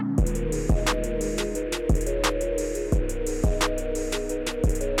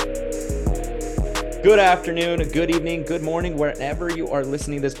Good afternoon, good evening, good morning, wherever you are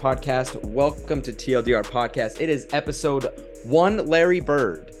listening to this podcast. Welcome to TLDR Podcast. It is episode 1, Larry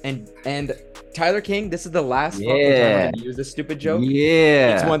Bird. And Tyler King, this is the last fucking time we're going to use this stupid joke.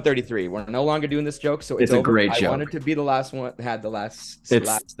 It's 1:33. We're no longer doing this joke, so it's a over. great I joke. wanted to be the last one, had the last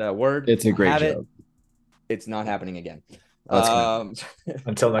word. It's a great joke. It's not happening again.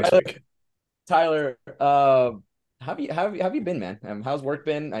 Until next week. Tyler, how have you been, man? How's work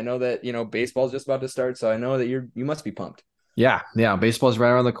been? I know that baseball's just about to start, so I know that you must be pumped. Yeah. Baseball's right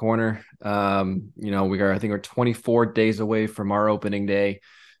around the corner. I think we're 24 days away from our opening day,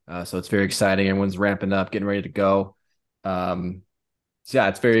 so it's very exciting. Everyone's ramping up, getting ready to go. It's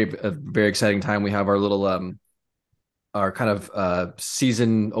a very exciting time. We have our little our kind of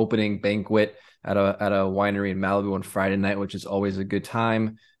season opening banquet at a winery in Malibu on Friday night, which is always a good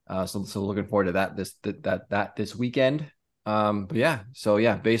time. So looking forward to that this weekend.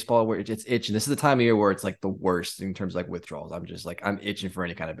 Baseball where it's itching. This is the time of year where it's like the worst in terms of like withdrawals. I'm itching for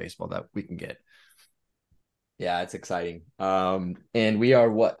any kind of baseball that we can get. Yeah, it's exciting. And we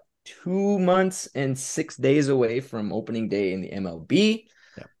are 2 months and 6 days away from opening day in the MLB.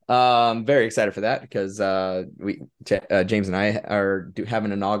 Very excited for that because James and I have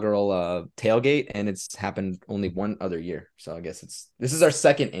an inaugural tailgate, and it's happened only one other year. So I guess this is our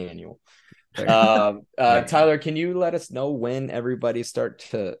second annual. Tyler, can you let us know when everybody starts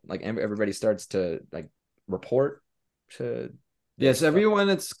to report to? Yes, everyone,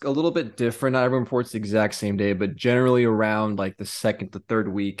 it's a little bit different. Not everyone reports the exact same day, but generally around like the second to third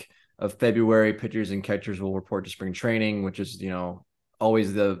week of February, pitchers and catchers will report to spring training, which is,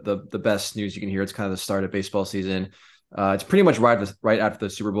 always the best news you can hear. It's kind of the start of baseball season. It's pretty much right after the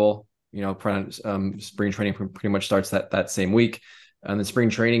Super Bowl. Spring training pretty much starts that same week, and the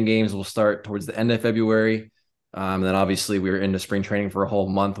spring training games will start towards the end of February. And then obviously we're into spring training for a whole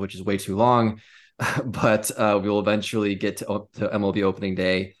month, which is way too long. But we will eventually get to MLB opening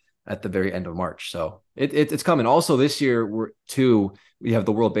day at the very end of March. So it's coming. Also this year we have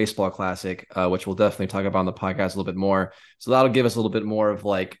the World Baseball Classic, which we'll definitely talk about on the podcast a little bit more. So that'll give us a little bit more of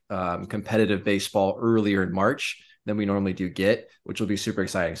like competitive baseball earlier in March than we normally do get, which will be super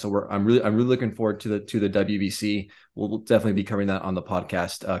exciting. So I'm really looking forward to the WBC. We'll definitely be covering that on the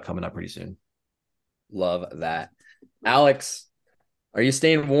podcast coming up pretty soon. Love that. Alex, are you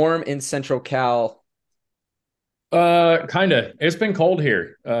staying warm in Central Cal? Kind of. It's been cold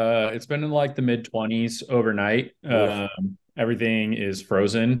here. It's been in like the mid-20s overnight. Everything is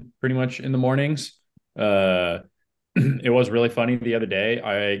frozen pretty much in the mornings. It was really funny the other day.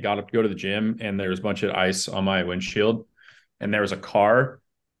 I got up to go to the gym, and there was a bunch of ice on my windshield, and there was a car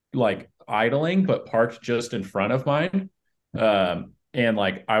like idling but parked just in front of mine. And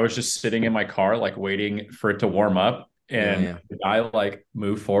like I was just sitting in my car like waiting for it to warm up. And the guy like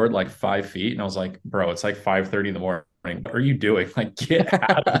moved forward like 5 feet, and I was like, bro, it's like 5:30 in the morning. What are you doing? Like, get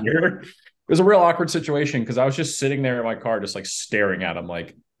out of here. It was a real awkward situation because I was just sitting there in my car, just like staring at him,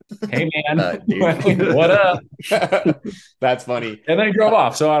 like, hey man, what up? That's funny. And then he drove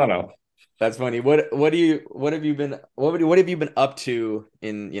off. So I don't know. That's funny. What have you been up to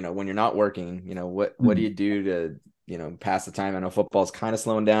in, when you're not working? What do you do to pass the time? I know football's kind of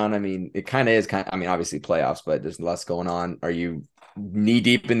slowing down. I mean, it kind of is obviously playoffs, but there's less going on. Are you knee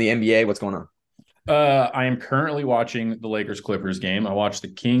deep in the NBA? What's going on? I am currently watching the Lakers-Clippers game. I watched the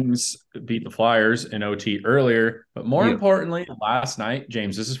Kings beat the Flyers in OT earlier, but more importantly, last night,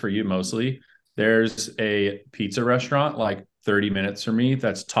 James, this is for you mostly. There's a pizza restaurant like 30 minutes from me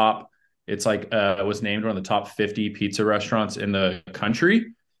that's top. It's like it was named one of the top 50 pizza restaurants in the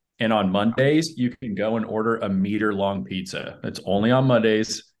country. And on Mondays, you can go and order a meter-long pizza. It's only on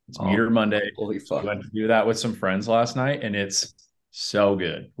Mondays. It's Meter Monday. Holy fuck. We went to do that with some friends last night, and it's so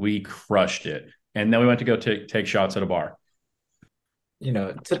good. We crushed it. And then we went to go take shots at a bar.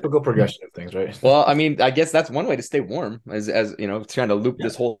 Typical progression of things, right? Well, I mean, I guess that's one way to stay warm, as trying to loop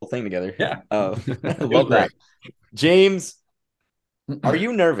this whole thing together. Yeah. I love that. James, are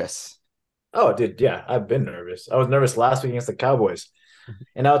you nervous? Oh, dude, yeah, I've been nervous. I was nervous last week against the Cowboys,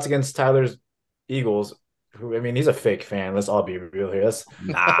 and now it's against Tyler's Eagles. Who, I mean, he's a fake fan. Let's all be real here. Let's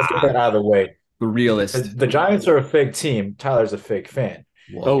get that out of the way. The realist. The Giants are a fake team. Tyler's a fake fan.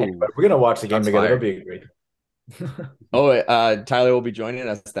 Whoa. Anyway, we're gonna watch the game together. Fired. It'll be great. Tyler will be joining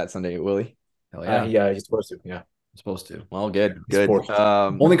us that Sunday, will he? Hell yeah. Yeah, he's supposed to. Yeah, I'm supposed to. Well, good.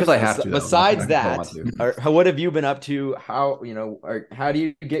 Only because I have to. Besides that, what have you been up to? How do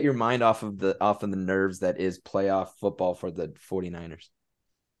you get your mind off of the nerves that is playoff football for the 49ers?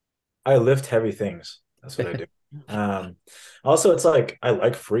 I lift heavy things. That's what I do. Also, it's like I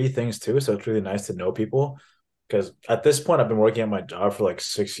like free things too, so it's really nice to know people because at this point I've been working at my job for like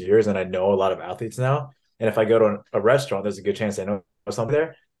 6 years, and I know a lot of athletes now. And if I go to a restaurant, there's a good chance I know something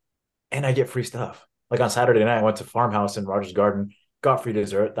there, and I get free stuff. Like on Saturday night, I went to Farmhouse in Rogers Garden, got free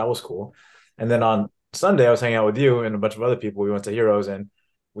dessert. That was cool. And then on Sunday, I was hanging out with you and a bunch of other people. We went to Heroes, and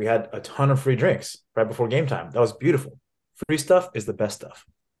we had a ton of free drinks right before game time. That was beautiful. Free stuff is the best stuff.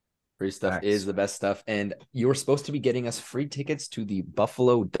 Free stuff is the best stuff. And you were supposed to be getting us free tickets to the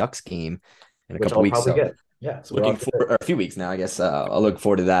Buffalo Ducks game in a couple weeks. So yeah, so looking for a few weeks now, I guess. I'll look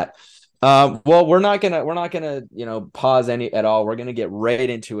forward to that. Well, we're not gonna pause any at all. We're gonna get right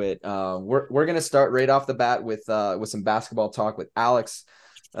into it. We're gonna start right off the bat with some basketball talk with Alex.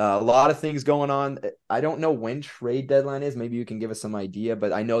 A lot of things going on. I don't know when trade deadline is. Maybe you can give us some idea,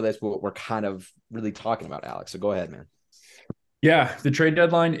 but I know that's what we're kind of really talking about, Alex. So go ahead, man. Yeah, the trade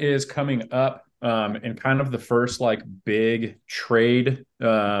deadline is coming up, and kind of the first big trade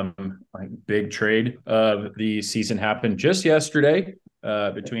of the season happened just yesterday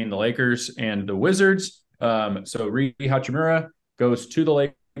between the Lakers and the Wizards. So Rui Hachimura goes to the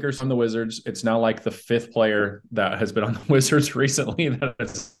Lakers from the Wizards. It's now like the fifth player that has been on the Wizards recently that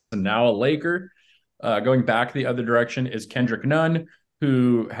is now a Laker. Going back the other direction is Kendrick Nunn,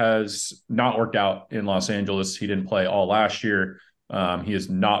 who has not worked out in Los Angeles. He didn't play all last year. He has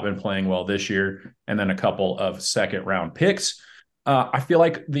not been playing well this year. And then a couple of second-round picks. I feel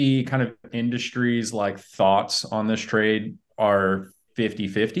like the kind of industry's thoughts on this trade are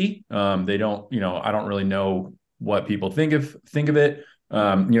 50-50. They don't, I don't really know what people think of it.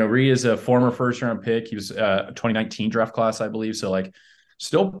 Rui is a former first-round pick. He was a 2019 draft class, I believe. So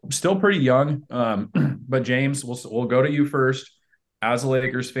still pretty young. But James, we'll go to you first. As a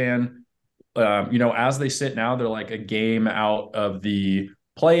Lakers fan, as they sit now, they're a game out of the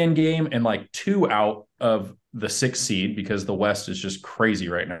play-in game and 2 out of the 6th seed because the West is just crazy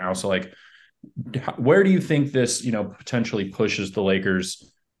right now. So where do you think this, potentially pushes the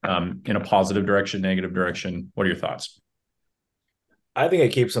Lakers in a positive direction, negative direction? What are your thoughts? I think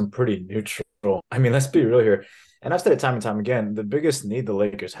it keeps them pretty neutral. I mean, let's be real here. And I've said it time and time again, the biggest need the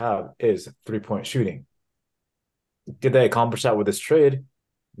Lakers have is 3-point shooting. Did they accomplish that with this trade?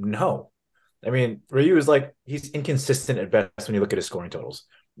 No. I mean, Rui is he's inconsistent at best when you look at his scoring totals.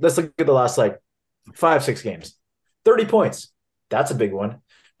 Let's look at the last 5-6 games. 30 points. That's a big one.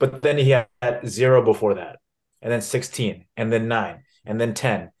 But then he had 0 before that. And then 16, and then 9, and then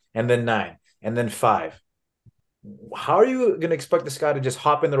 10, and then 9, and then 5. How are you going to expect this guy to just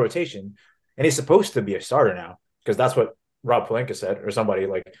hop in the rotation? And he's supposed to be a starter now, because that's what Rob Pelinka said, or somebody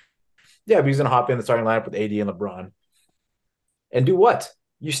yeah, but he's going to hop in the starting lineup with AD and LeBron. And do what?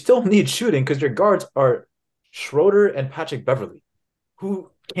 You still need shooting because your guards are Schroeder and Patrick Beverly,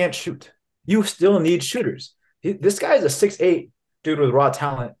 who can't shoot. You still need shooters. This guy is a 6'8" dude with raw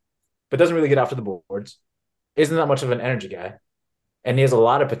talent, but doesn't really get after the boards. Isn't that much of an energy guy. And he has a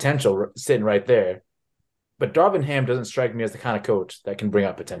lot of potential sitting right there. But Darvin Ham doesn't strike me as the kind of coach that can bring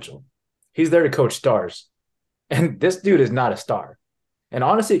out potential. He's there to coach stars. And this dude is not a star. And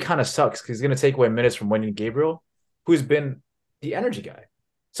honestly, it kind of sucks because he's going to take away minutes from Wenyen Gabriel, who's been the energy guy.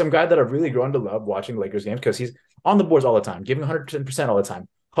 Some guy that I've really grown to love watching Lakers games because he's on the boards all the time, giving 110% all the time.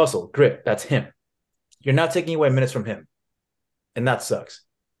 Hustle, grit, that's him. You're not taking away minutes from him. And that sucks.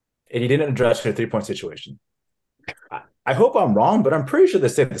 And he didn't address your 3-point situation. I hope I'm wrong, but I'm pretty sure they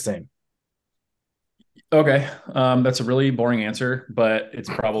stay the same. Okay. That's a really boring answer, but it's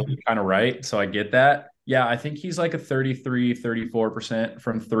probably kind of right. So I get that. Yeah, I think he's a 33-34%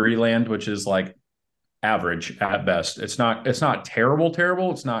 from 3 land, which is average at best. It's not terrible.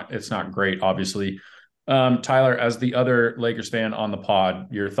 It's not great, obviously. Tyler, as the other Lakers fan on the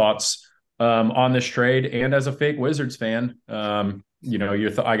pod, your thoughts on this trade, and as a fake Wizards fan, I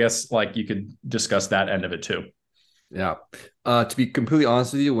guess you could discuss that end of it too. Yeah. To be completely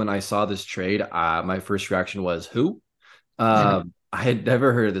honest with you, when I saw this trade, my first reaction was who? I had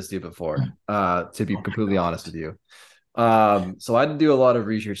never heard of this dude before, to be completely honest with you. So I had to do a lot of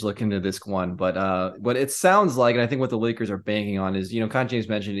research looking into this one, but what it sounds like, and I think what the Lakers are banking on is, kind of James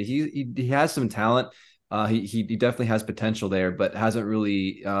mentioned, he has some talent. He definitely has potential there, but hasn't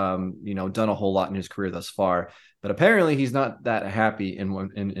really, done a whole lot in his career thus far. But apparently he's not that happy in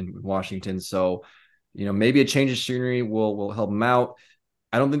Washington. So, maybe a change of scenery will help him out.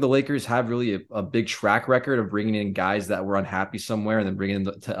 I don't think the Lakers have really a big track record of bringing in guys that were unhappy somewhere and then bringing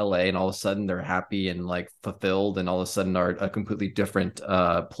them to LA, and all of a sudden they're happy and fulfilled, and all of a sudden are a completely different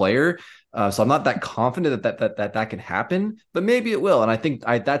player. So I'm not that confident that can happen, but maybe it will. And I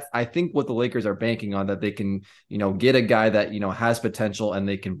think what the Lakers are banking on, that they can, get a guy that, has potential and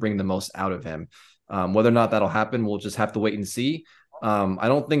they can bring the most out of him. Whether or not that'll happen, we'll just have to wait and see. I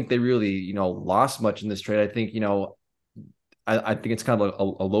don't think they really, lost much in this trade. I think, I think it's kind of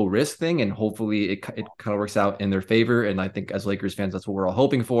a low risk thing, and hopefully it kind of works out in their favor. And I think as Lakers fans, that's what we're all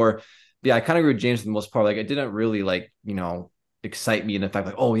hoping for. But yeah, I kind of agree with James for the most part. Like, it didn't really excite me in the fact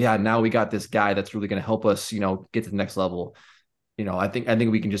like, oh yeah, now we got this guy that's really going to help us, get to the next level. I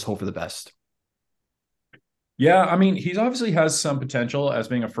think we can just hope for the best. Yeah, I mean, he's obviously has some potential as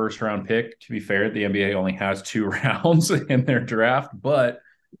being a first round pick. To be fair, the NBA only has 2 rounds in their draft, but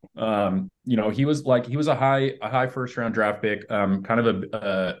he was a high first round draft pick, kind of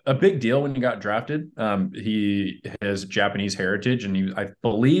a big deal when he got drafted. He has Japanese heritage, and I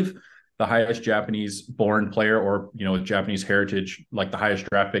believe the highest Japanese born player, or with Japanese heritage, like the highest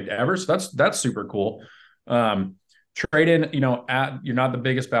draft pick ever. So that's super cool. Trade in, you're not the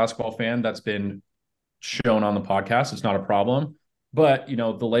biggest basketball fan. That's been shown on the podcast. It's not a problem. But,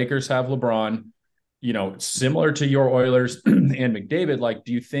 the Lakers have LeBron, similar to your Oilers and McDavid. Like,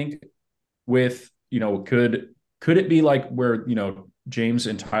 do you think with, could it be like where, James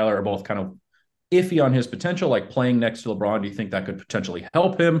and Tyler are both kind of iffy on his potential, like playing next to LeBron? Do you think that could potentially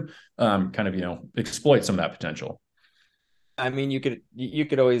help him exploit some of that potential? I mean, you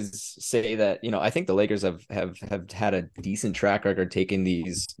could always say that, I think the Lakers have had a decent track record taking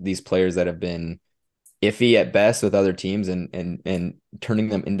these players that have been iffy at best with other teams and turning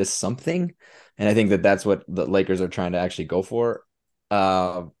them into something. And I think that's what the Lakers are trying to actually go for.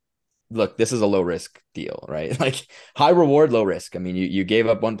 Look, this is a low risk deal, right? Like, high reward, low risk. I mean, you gave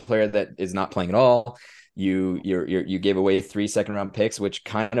up one player that is not playing at all. You gave away 3 second round picks, which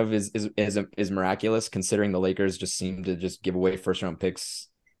kind of is miraculous, considering the Lakers just seem to just give away first round picks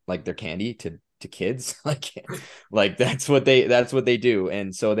like they're candy to kids. like that's what they do.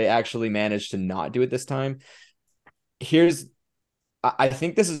 And so they actually managed to not do it this time. I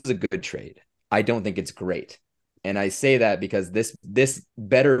think this is a good trade. I don't think it's great. And I say that because this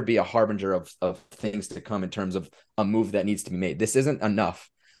better be a harbinger of things to come in terms of a move that needs to be made. This isn't enough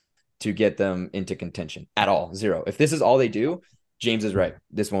to get them into contention at all. 0. If this is all they do, James is right.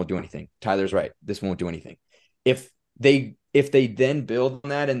 This won't do anything. Tyler's right. This won't do anything. If they then build on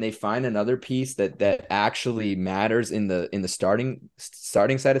that and they find another piece that actually matters in the starting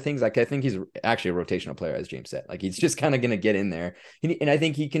side of things, like, I think he's actually a rotational player, as James said. Like, he's just kind of going to get in there, and I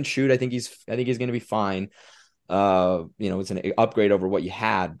think he can shoot. I think he's going to be fine. It's an upgrade over what you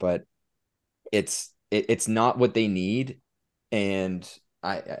had, but it's not what they need. And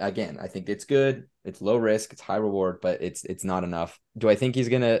I think it's good. It's low risk, it's high reward, but it's not enough. Do I think he's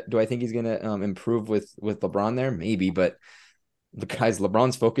gonna improve with LeBron there? Maybe, but the guys,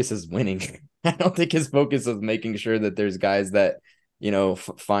 LeBron's focus is winning. I don't think his focus is making sure that there's guys that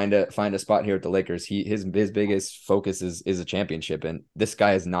find a spot here at the Lakers. His biggest focus is a championship, and this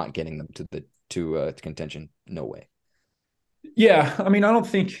guy is not getting them to contention. No way. Yeah, I mean, I don't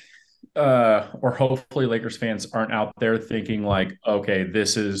think or hopefully Lakers fans aren't out there thinking like, okay,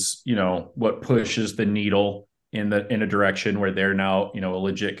 this is, what pushes the needle in a direction where they're now, a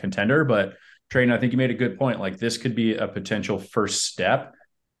legit contender. But Trayton, I think you made a good point. Like, this could be a potential first step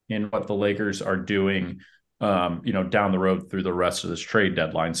in what the Lakers are doing, down the road through the rest of this trade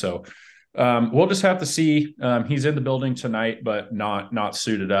deadline. So we'll just have to see. He's in the building tonight, but not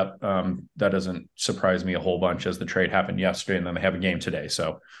suited up. That doesn't surprise me a whole bunch, as the trade happened yesterday and then they have a game today.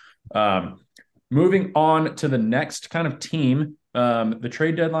 So moving on to the next kind of team, the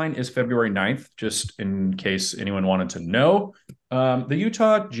trade deadline is February 9th, just in case anyone wanted to know. The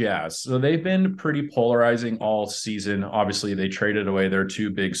Utah Jazz. So they've been pretty polarizing all season. Obviously, they traded away their 2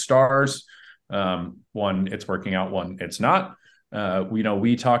 big stars. One, it's working out, one, it's not.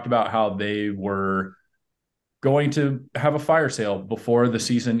 We talked about how they were going to have a fire sale before the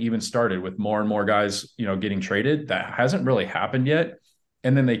season even started, with more and more guys, getting traded. That hasn't really happened yet.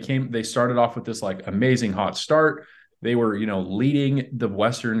 And then they started off with this like amazing hot start. They were, leading the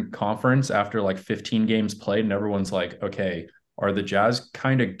Western Conference after like 15 games played. And everyone's like, okay, are the Jazz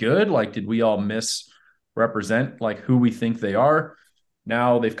kind of good? Like, did we all misrepresent like who we think they are?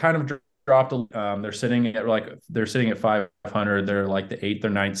 Now they've kind of dropped. They're sitting at 500. They're like the 8th or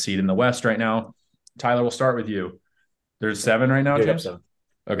 9th seed in the West right now. Tyler, we'll start with you. There's 7 right now, James? Yeah, 7.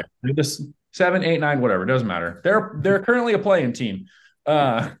 Okay. This 7, 8, 9, whatever. Doesn't matter. They're currently a playing team.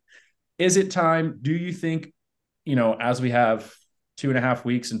 Is it time? Do you think, as we have 2.5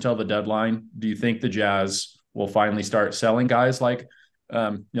 weeks until the deadline, do you think the Jazz will finally start selling guys like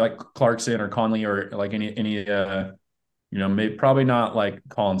Clarkson or Conley, or like any maybe probably not like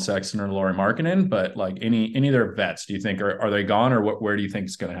Colin Sexton or Lauri Markkanen, but like any of their vets? Do you think are they gone, or where do you think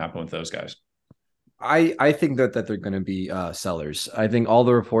is going to happen with those guys? I think that they're going to be sellers. I think all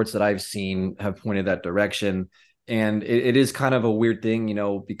the reports that I've seen have pointed that direction. And it is kind of a weird thing,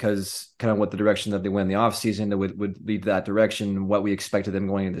 because kind of what the direction that they went in the offseason that would lead that direction, what we expected them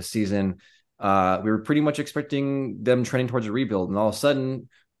going into the season. We were pretty much expecting them trending towards a rebuild, and all of a sudden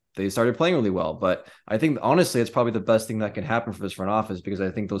they started playing really well. But I think honestly, it's probably the best thing that can happen for this front office, because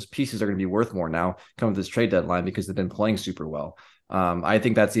I think those pieces are going to be worth more now coming with this trade deadline, because they've been playing super well. I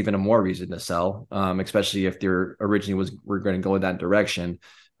think that's even a more reason to sell, especially if they're originally we're going to go in that direction.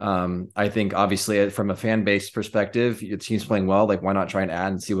 I think obviously from a fan base perspective, your team's playing well. Like, why not try and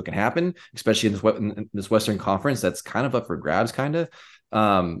add and see what can happen, especially in this Western Conference that's kind of up for grabs, kind of.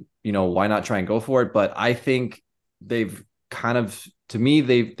 Why not try and go for it? But I think they've kind of, to me,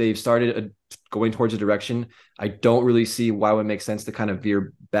 they've started going towards a direction. I don't really see why it would make sense to kind of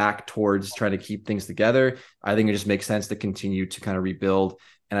veer back towards trying to keep things together. I think it just makes sense to continue to kind of rebuild.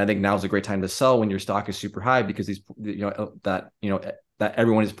 And I think now's a great time to sell when your stock is super high, because that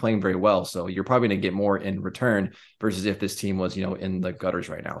everyone is playing very well. So you're probably going to get more in return versus if this team was, in the gutters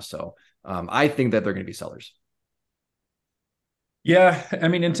right now. So I think that they're going to be sellers. Yeah. I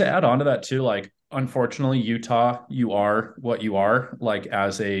mean, and to add on to that too, like, unfortunately, Utah, you are what you are, like,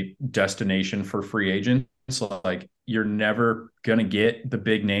 as a destination for free agents. So, like, you're never going to get the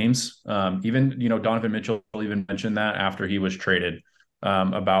big names. Even, Donovan Mitchell even mentioned that after he was traded,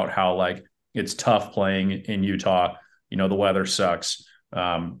 about how, like, it's tough playing in Utah. The weather sucks.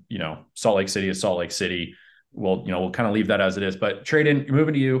 Salt Lake City is Salt Lake City. We'll kind of leave that as it is. But Tradon,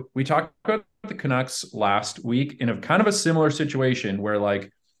 moving to you. We talked about the Canucks last week in a kind of a similar situation where,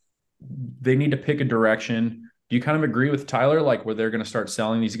 like, they need to pick a direction. Do you kind of agree with Tyler, like, where they're going to start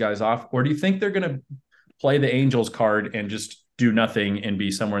selling these guys off? Or do you think they're going to play the Angels card and just do nothing and be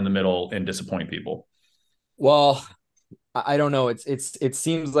somewhere in the middle and disappoint people? Well, I don't know. It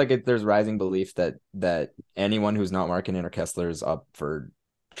seems like there's rising belief that anyone who's not Markkanen or Kessler is up for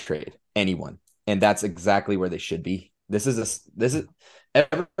trade. Anyone, and that's exactly where they should be. This is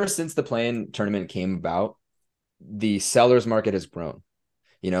ever since the play-in tournament came about, the sellers market has grown.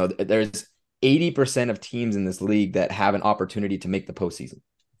 There's 80% of teams in this league that have an opportunity to make the postseason.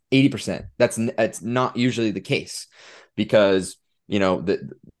 80%. That's not usually the case, because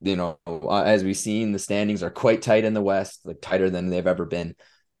as we've seen, the standings are quite tight in the West, like tighter than they've ever been.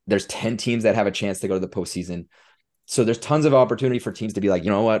 There's 10 teams that have a chance to go to the postseason. So there's tons of opportunity for teams to be like,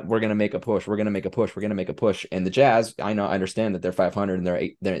 you know what, we're going to make a push. We're going to make a push. We're going to make a push. And the Jazz, I understand that they're 500 and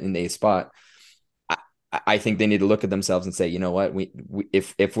they're in the 8th spot. I think they need to look at themselves and say, you know what,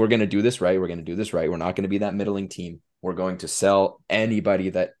 if we're going to do this right, we're going to do this right. We're not going to be that middling team. We're going to sell anybody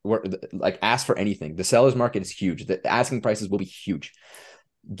that ask for anything. The sellers market is huge. The asking prices will be huge.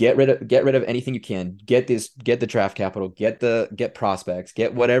 Get rid of anything you can. Get the draft capital, get prospects,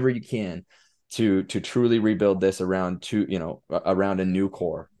 get whatever you can to truly rebuild this around a new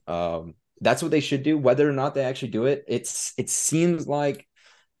core. That's what they should do. Whether or not they actually do it, it seems like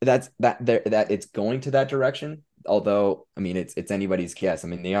that it's going to that direction. Although, I mean, it's anybody's guess. I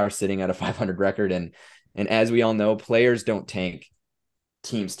mean, they are sitting at a 500 record, and as we all know, players don't tank,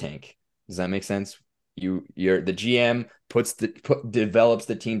 teams tank. Does that make sense? The GM develops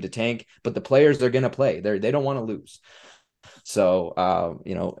the team to tank, but the players are going to play. They don't want to lose. So,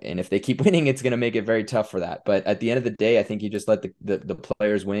 and if they keep winning, it's going to make it very tough for that. But at the end of the day, I think you just let the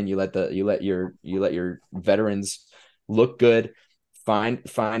players win. You let your veterans look good. Find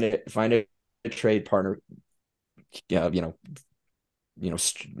a trade partner.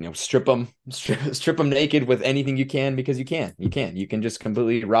 Strip them naked with anything you can, because you can just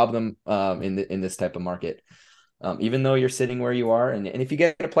completely rob them in this type of market. Even though you're sitting where you are, and if you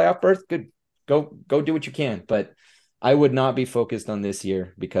get a playoff berth, good, go do what you can. But I would not be focused on this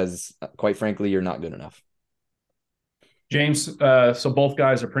year, because quite frankly, you're not good enough. James, so both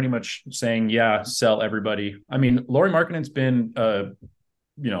guys are pretty much saying, yeah, sell everybody. I mean, Lauri Markkanen's been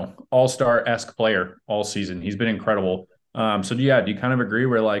all-star-esque player all season. He's been incredible. So do you kind of agree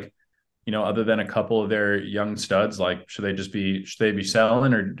where, like, other than a couple of their young studs, like, should they be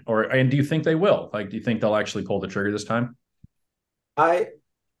selling, and do you think they will? Like, do you think they'll actually pull the trigger this time? I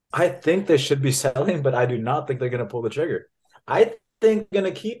think they should be selling, but I do not think they're going to pull the trigger. I think they're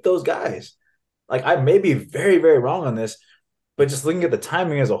going to keep those guys. Like, I may be very, very wrong on this, but just looking at the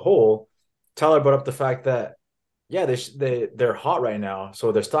timing as a whole, Tyler brought up the fact that, yeah, they're hot right now,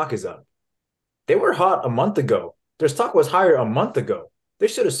 so their stock is up. They were hot a month ago. Their stock was higher a month ago. They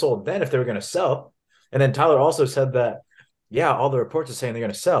should have sold then if they were going to sell. And then Tyler also said that, yeah, all the reports are saying they're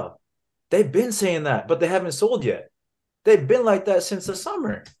going to sell. They've been saying that, but they haven't sold yet. They've been like that since the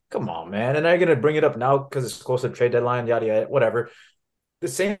summer. Come on, man. And they're going to bring it up now because it's close to the trade deadline, yada, yada, whatever. The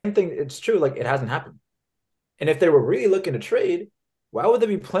same thing, it's true, like, it hasn't happened. And if they were really looking to trade, why would they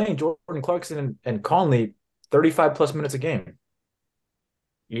be playing Jordan Clarkson and Conley 35 plus minutes a game.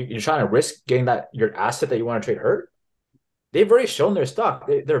 You're trying to risk getting that your asset that you want to trade hurt? They've already shown their stock.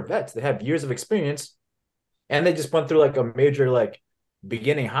 They're vets. They have years of experience, and they just went through like a major like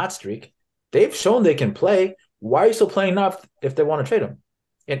beginning hot streak. They've shown they can play. Why are you still playing enough if they want to trade them?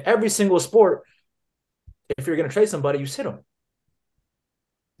 In every single sport, if you're going to trade somebody, you sit them.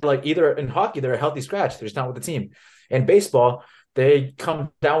 Like either in hockey, they're a healthy scratch. They're just not with the team. In baseball, they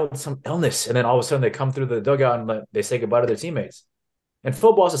come down with some illness, and then all of a sudden they come through the dugout and they say goodbye to their teammates. And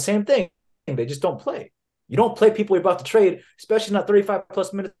football is the same thing. They just don't play. You don't play people you're about to trade, especially not 35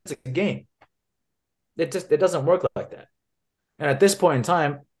 plus minutes a game. It doesn't work like that. And at this point in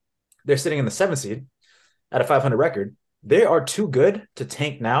time, they're sitting in the 7th seed at a 500 record. They are too good to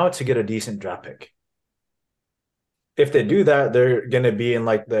tank now to get a decent draft pick. If they do that, they're going to be in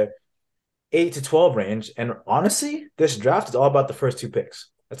like the 8 to 12 range. And honestly, this draft is all about the first 2 picks.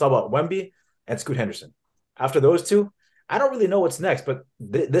 It's all about Wemby and Scoot Henderson. After those 2, I don't really know what's next, but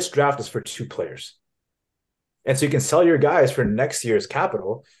this draft is for 2 players. And so you can sell your guys for next year's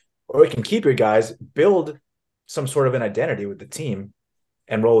capital, or you can keep your guys, build some sort of an identity with the team,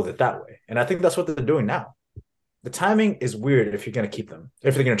 and roll with it that way. And I think that's what they're doing now. The timing is weird if you're going to keep them,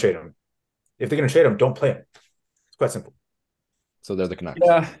 if they're going to trade them. If they're going to trade them, don't play them. It's quite simple. So they're the Canucks.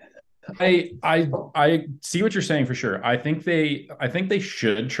 Yeah. I see what you're saying for sure. I think they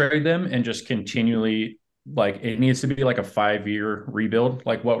should trade them and just continually, like, it needs to be like a 5-year rebuild,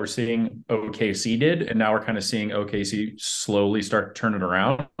 like what we're seeing OKC did, and now we're kind of seeing OKC slowly start to turn it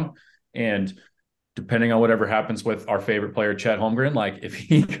around. And depending on whatever happens with our favorite player, Chet Holmgren, like if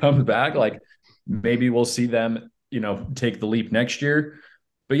he comes back, like maybe we'll see them, take the leap next year.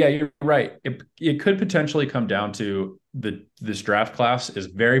 But yeah, you're right. It could potentially come down to this draft class is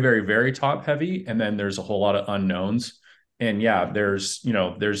very, very, very top heavy, and then there's a whole lot of unknowns. And yeah, there's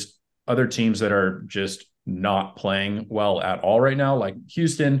other teams that are just not playing well at all right now, like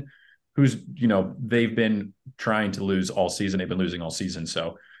Houston, who's they've been trying to lose all season. They've been losing all season.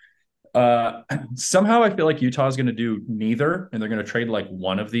 So somehow I feel like Utah is going to do neither, and they're going to trade like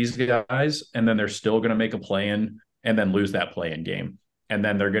one of these guys, and then they're still going to make a play-in and then lose that play-in game. And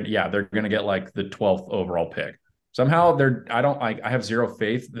then they're going to get like the 12th overall pick. Somehow I have zero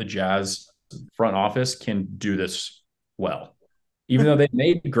faith the Jazz front office can do this well. Even though they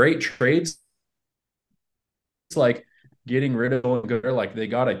made great trades, it's like getting rid of Gobert, like they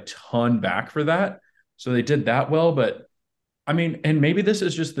got a ton back for that. So they did that well, but I mean, and maybe this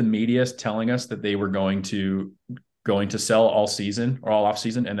is just the media telling us that they were going to sell all season or all off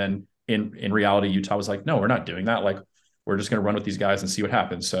season. And then in reality, Utah was like, no, we're not doing that. Like, we're just going to run with these guys and see what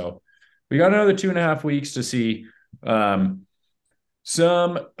happens. So we got another 2.5 weeks to see. A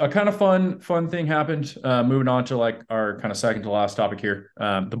kind of fun thing happened. Moving on to like our kind of second to last topic here.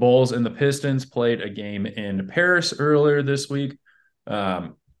 The Bulls and the Pistons played a game in Paris earlier this week.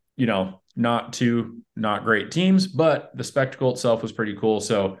 Not great teams, but the spectacle itself was pretty cool.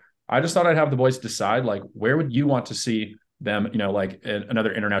 So I just thought I'd have the boys decide, like, where would you want to see them,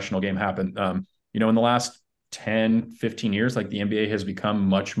 another international game happen? In the last 10, 15 years, like the NBA has become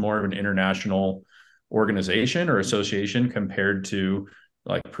much more of an international organization or association compared to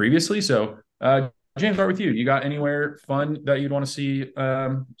like previously. So James, start with you. You got anywhere fun that you'd want to see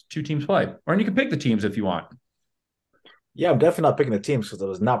 2 teams play? Or you can pick the teams if you want. Yeah, I'm definitely not picking the teams because I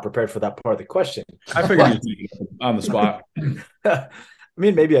was not prepared for that part of the question. I figured you'd on the spot. I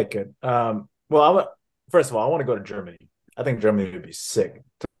mean, maybe I could. First of all, I want to go to Germany. I think Germany would be sick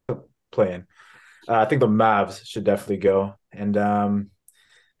to play in. I think the Mavs should definitely go, and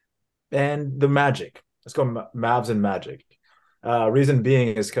the Magic. Let's go Mavs and Magic. Reason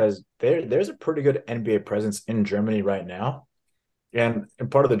being is because there's a pretty good NBA presence in Germany right now, and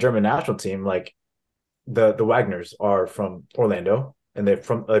part of the German national team, like the Wagners, are from Orlando, and they're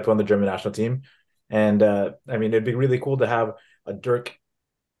from the German national team. And I mean, it'd be really cool to have a Dirk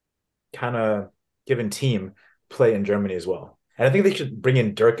kind of given team play in Germany as well. And I think they should bring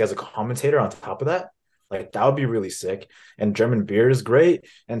in Dirk as a commentator on top of that. Like that would be really sick. And German beer is great.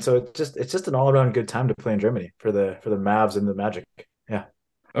 And so it's just an all-around good time to play in Germany for the Mavs and the Magic. Yeah.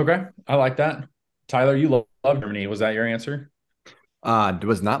 Okay. I like that. Tyler, you love Germany. Was that your answer? It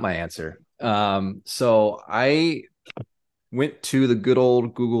was not my answer. So I went to the good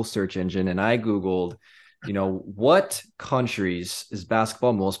old Google search engine and I Googled, what countries is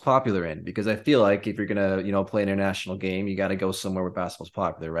basketball most popular in? Because I feel like if you're going to, play an international game, you got to go somewhere where basketball's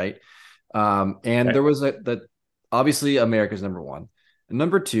popular, right? And there was obviously America's number 1. And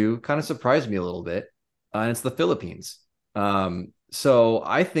number 2 kind of surprised me a little bit. And it's the Philippines. So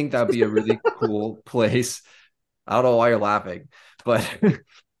I think that'd be a really cool place. I don't know why you're laughing, but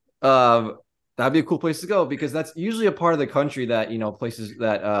that That'd be a cool place to go because that's usually a part of the country that, places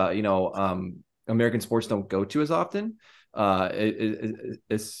that, American sports don't go to as often,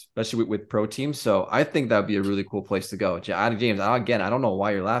 especially with pro teams. So I think that'd be a really cool place to go. James, again, I don't know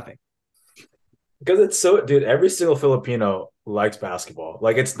why you're laughing. Because it's so, dude, every single Filipino likes basketball.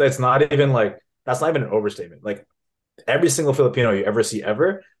 Like it's not even like, that's not even an overstatement. Like every single Filipino you ever see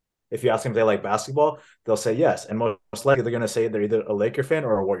ever, if you ask them if they like basketball, they'll say yes. And most likely they're going to say they're either a Laker fan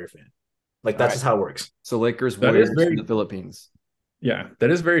or a Warrior fan. Like that's just how it works. So Lakers, Warriors in the Philippines. Yeah,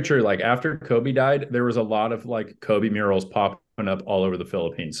 that is very true. Like after Kobe died, there was a lot of like Kobe murals popping up all over the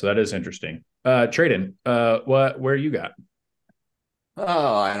Philippines. So that is interesting. Traden, where you got?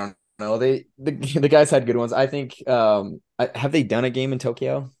 Oh, I don't know. The guys had good ones. I think have they done a game in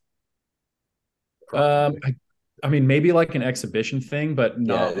Tokyo? I mean, maybe like an exhibition thing, but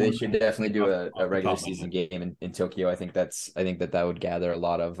yeah, they should definitely do a regular season game in Tokyo. I think that would gather a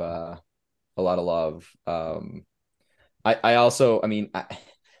lot of love. I also, I mean,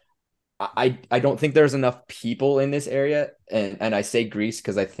 I don't think there's enough people in this area, and I say Greece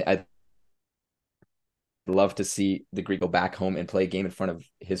because I love to see the Greek go back home and play a game in front of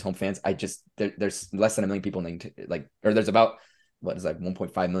his home fans. There's less than 1 million people or there's about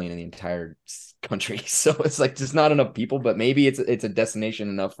 1.5 million in the entire country, so it's like just not enough people. But maybe it's a destination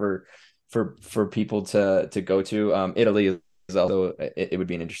enough for people to go to. Italy is also it would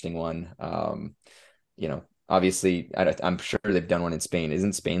be an interesting one. Obviously, I'm sure they've done one in Spain.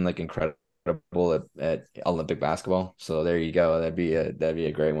 Isn't Spain like incredible at Olympic basketball? So there you go. That'd be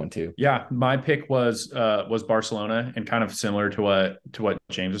a great one too. Yeah, my pick was Barcelona, and kind of similar to what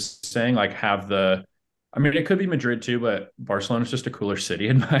James was saying. Like I mean, it could be Madrid too, but Barcelona is just a cooler city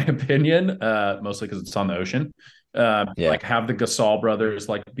in my opinion. Mostly because it's on the ocean. Like have the Gasol brothers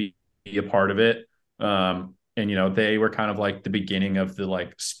like be a part of it. And they were kind of like the beginning of the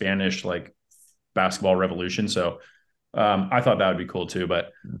like Spanish like basketball revolution. So I thought that would be cool too.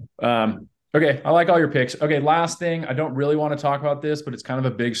 But okay, I like all your picks. Okay, last thing, I don't really want to talk about this, but it's kind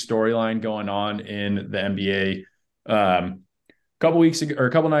of a big storyline going on in the NBA. A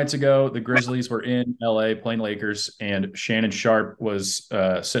couple nights ago, the Grizzlies were in LA playing Lakers, and Shannon Sharpe was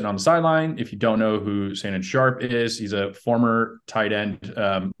sitting on the sideline. If you don't know who Shannon Sharpe is, he's a former tight end,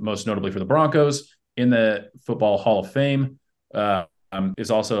 most notably for the Broncos, in the Football Hall of Fame.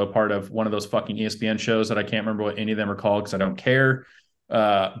 Is also a part of one of those fucking ESPN shows that I can't remember what any of them are called because I don't care.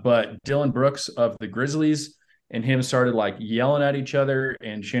 But Dylan Brooks of the Grizzlies and him started like yelling at each other,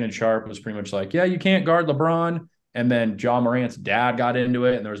 and Shannon Sharpe was pretty much like, yeah, you can't guard LeBron. And then John Morant's dad got into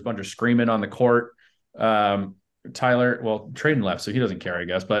it, and there was a bunch of screaming on the court. Tyler, well, Traden left, so he doesn't care, I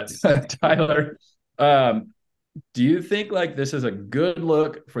guess. But Tyler, do you think like this is a good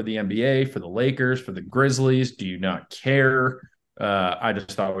look for the NBA, for the Lakers, for the Grizzlies? Do you not care? I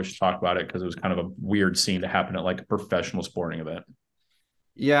just thought we should talk about it because it was kind of a weird scene to happen at like a professional sporting event.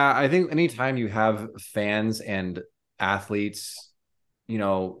 Yeah, I think anytime you have fans and athletes,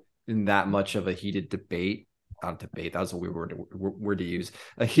 in that much of a heated debate, not debate, that was a weird word to use,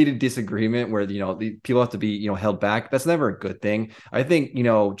 a heated disagreement where, the people have to be, held back. That's never a good thing. I think,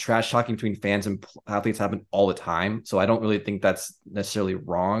 trash talking between fans and athletes happen all the time. So I don't really think that's necessarily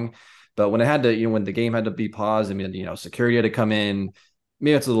wrong. But when it had to, when the game had to be paused, I mean, security had to come in,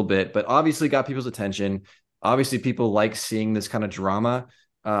 maybe it's a little bit, but obviously got people's attention. Obviously, people like seeing this kind of drama.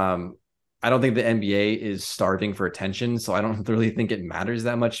 I don't think the NBA is starving for attention, so I don't really think it matters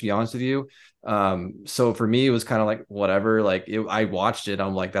that much, to be honest with you. So for me, it was kind of like whatever. Like I watched it,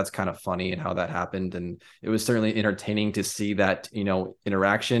 I'm like, that's kind of funny and how that happened, and it was certainly entertaining to see that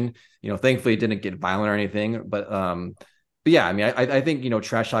interaction. Thankfully, it didn't get violent or anything, but yeah, I mean, I think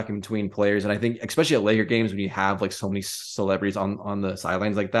trash talking between players, and I think especially at Laker games when you have like so many celebrities on the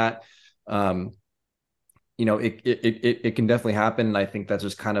sidelines like that, it can definitely happen. And I think that's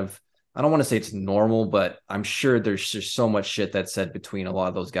just kind of, I don't want to say it's normal, but I'm sure there's just so much shit that's said between a lot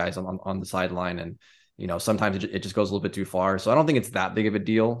of those guys on the sideline, and sometimes it just goes a little bit too far. So I don't think it's that big of a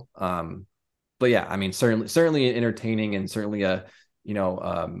deal. But yeah, I mean, certainly entertaining, and certainly a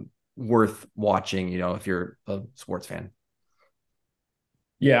worth watching. If you're a sports fan.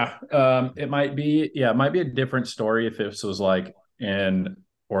 Yeah, it might be a different story if this was like an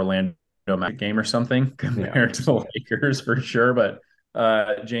Orlando Magic game or something compared to the Lakers for sure. But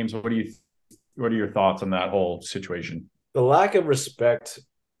James, what are your thoughts on that whole situation? The lack of respect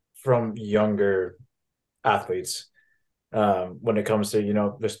from younger athletes when it comes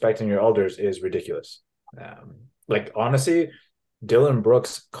to respecting your elders is ridiculous. Like honestly, Dylan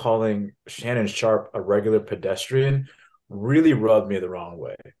Brooks calling Shannon Sharpe a regular pedestrian really rubbed me the wrong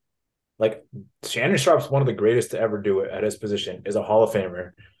way. Like Shannon Sharpe's one of the greatest to ever do it at his position, is a Hall of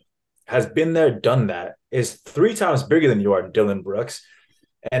Famer, has been there, done that, is 3 times bigger than you are, Dylan Brooks.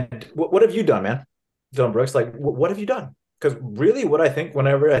 And what have you done, man? Dylan Brooks, like, what have you done? Because really, what I think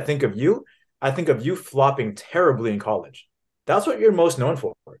whenever I think of you flopping terribly in college. That's what you're most known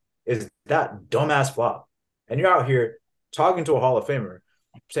for, is that dumbass flop. And you're out here talking to a Hall of Famer,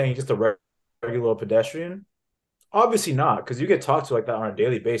 saying just a regular pedestrian. Obviously not, because you get talked to like that on a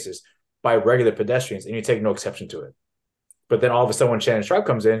daily basis by regular pedestrians, and you take no exception to it. But then all of a sudden, when Shannon Sharpe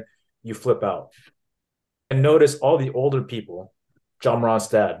comes in, you flip out. And notice all the older people, John Moran's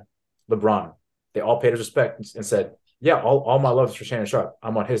dad, LeBron, they all paid his respect and said, yeah, all my love is for Shannon Sharpe.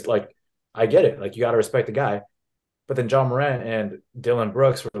 I'm on his, like, I get it. Like, you got to respect the guy. But then John Moran and Dylan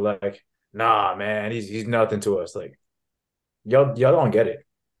Brooks were like, nah, man, he's nothing to us. Like, y'all don't get it.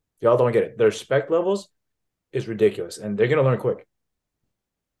 Y'all don't get it. The respect levels is ridiculous, and they're going to learn quick.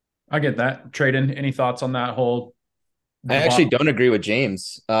 I get that. Traden, any thoughts on that whole? I actually don't agree with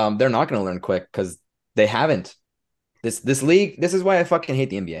James. They're not going to learn quick because they haven't. This league. This is why I fucking hate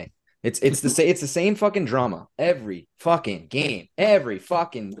the NBA. It's the same fucking drama every fucking game, every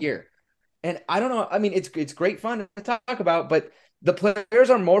fucking year. And I don't know. I mean, it's great fun to talk about, but the players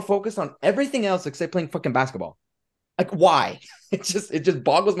are more focused on everything else except playing fucking basketball. Like, why? It just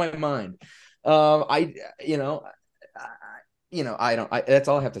boggles my mind. That's all I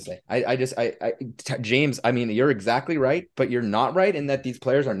have to say. James, I mean, you're exactly right, but you're not right in that these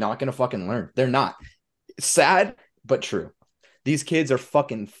players are not going to fucking learn. They're not. Sad, but true. These kids are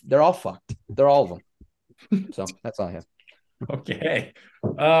they're all fucked. They're all of them. So that's all I have. Okay.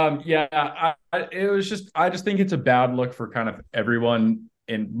 Yeah, I just think it's a bad look for kind of everyone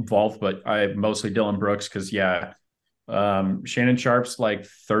involved, but mostly Dylan Brooks. Cause Shannon Sharpe's like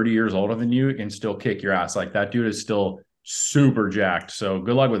 30 years older than you and still kick your ass. Like, that dude is still super jacked. So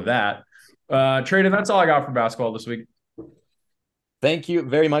good luck with that. Traden, that's all I got for basketball this week. Thank you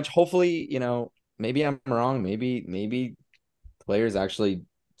very much. Hopefully, maybe I'm wrong. Maybe players actually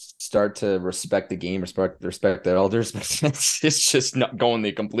start to respect the game, respect their elders. It's just not going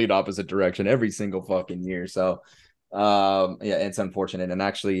the complete opposite direction every single fucking year. So yeah, it's unfortunate. And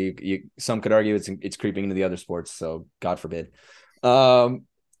actually, some could argue it's creeping into the other sports. So God forbid.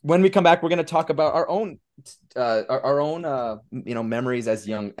 When we come back, we're going to talk about our own memories as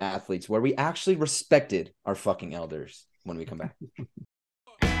young athletes, where we actually respected our fucking elders. When we come back.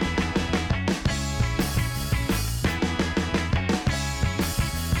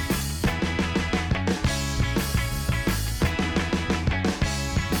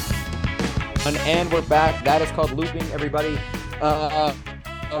 And we're back. That is called looping, everybody.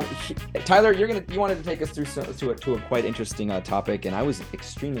 Tyler, you wanted to take us through to a quite interesting topic, and I was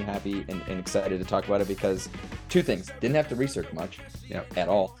extremely happy and excited to talk about it because two things: didn't have to research much, at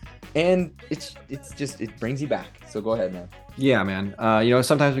all, and it brings you back. So go ahead, man. Yeah, man.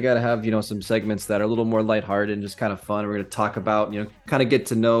 Sometimes we got to have some segments that are a little more lighthearted and just kind of fun. We're going to talk about kind of get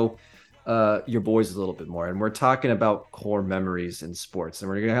to know your boys a little bit more, and we're talking about core memories in sports, and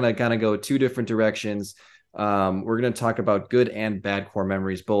we're going to kind of go two different directions. We're going to talk about good and bad core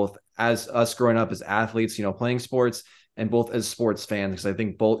memories, both as us growing up as athletes, playing sports, and both as sports fans, because I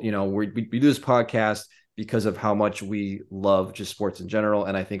think both, we do this podcast because of how much we love just sports in general,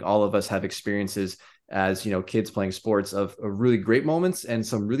 and I think all of us have experiences as kids playing sports of really great moments and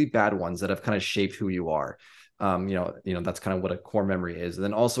some really bad ones that have kind of shaped who you are. That's kind of what a core memory is. And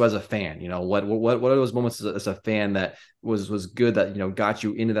then also as a fan, what are those moments as a fan that was good, that, got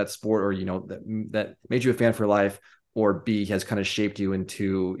you into that sport, or, that made you a fan for life, or B, has kind of shaped you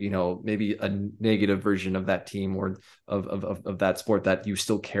into, maybe a negative version of that team or of that sport that you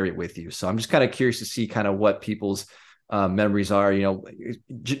still carry it with you. So I'm just kind of curious to see kind of what people's memories are,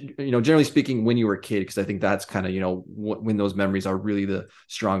 generally speaking, when you were a kid, because I think that's kind of, when those memories are really the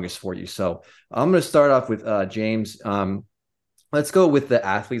strongest for you. So I'm going to start off with James. Let's go with the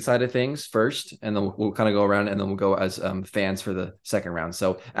athlete side of things first, and then we'll kind of go around, and then we'll go as fans for the second round.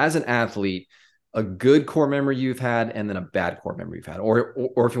 So as an athlete, a good core memory you've had, and then a bad core memory you've had, or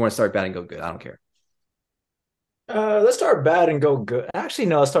if you want to start bad and go good, I don't care. Let's start bad and go good. Actually,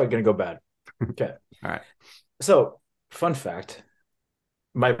 no, let's start going to go bad. Okay. All right. So, fun fact,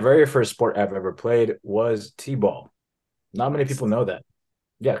 my very first sport I've ever played was T-ball. Not many people know that.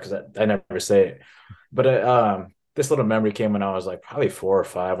 Yeah, because I never say it. But this little memory came when I was like probably 4 or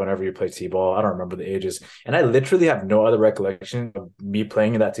 5, whenever you play T-ball. I don't remember the ages. And I literally have no other recollection of me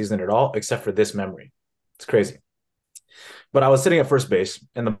playing in that season at all, except for this memory. It's crazy. But I was sitting at first base,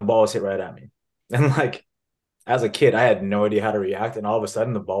 and the ball was hit right at me. And like, as a kid, I had no idea how to react. And all of a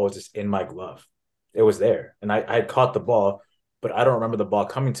sudden, the ball was just in my glove. It was there, and I had caught the ball, but I don't remember the ball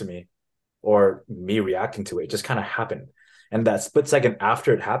coming to me or me reacting to it. It just kind of happened. And that split second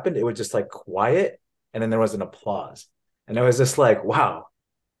after it happened, it was just like quiet. And then there was an applause. And it was just like, wow,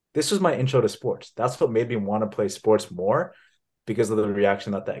 this was my intro to sports. That's what made me want to play sports more because of the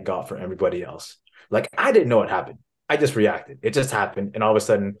reaction that got from everybody else. Like, I didn't know what happened. I just reacted. It just happened. And all of a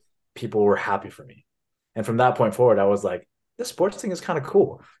sudden, people were happy for me. And from that point forward, I was like, this sports thing is kind of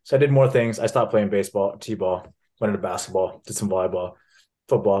cool. So I did more things. I stopped playing baseball, t-ball, went into basketball, did some volleyball,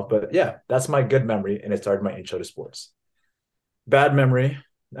 football. But yeah, that's my good memory. And it started my intro to sports. Bad memory.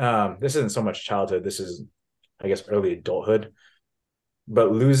 This isn't so much childhood. This is, I guess, early adulthood.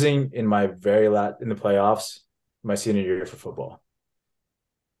 But losing in my very last in the playoffs, my senior year for football.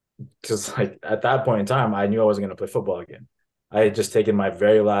 Because like at that point in time, I knew I wasn't going to play football again. I had just taken my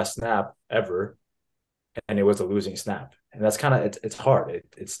very last snap ever, and it was a losing snap. And that's kind of it's hard.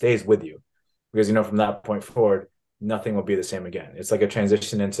 It stays with you because from that point forward, nothing will be the same again. It's like a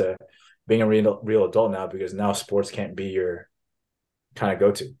transition into being a real adult now because now sports can't be your kind of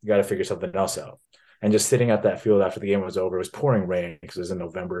go-to. You got to figure something else out. And just sitting at that field after the game was over, it was pouring rain because it was in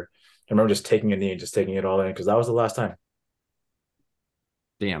November. I remember just taking a knee and just taking it all in because that was the last time.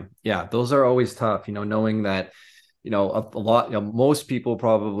 Damn. Yeah. Those are always tough, knowing that, a lot, most people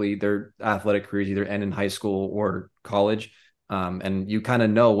probably their athletic careers either end in high school or college. And you kind of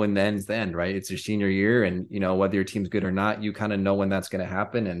know when the end's the end, right? It's your senior year and, whether your team's good or not, you kind of know when that's going to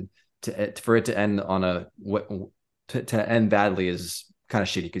happen. And for it to end on to end badly is kind of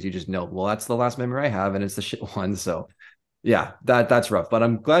shitty because you just know, well, that's the last memory I have and it's the shit one. So yeah, that's rough. But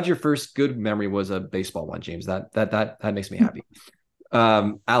I'm glad your first good memory was a baseball one, James. That makes me happy.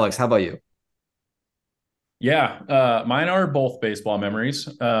 Alex, how about you? Yeah, mine are both baseball memories.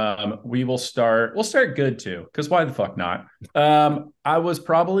 We'll start good too, because why the fuck not? I was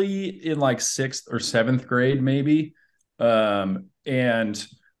probably in like 6th or 7th grade, maybe. And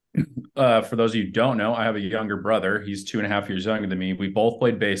for those of you who don't know, I have a younger brother. He's 2.5 years younger than me. We both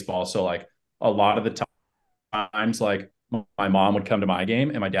played baseball. So like a lot of the times, like my mom would come to my game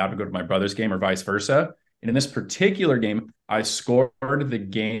and my dad would go to my brother's game or vice versa. And in this particular game, I scored the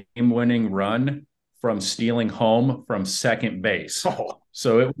game-winning run from stealing home from second base. Oh.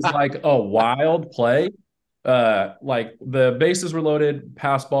 So it was like a wild play. Like the bases were loaded,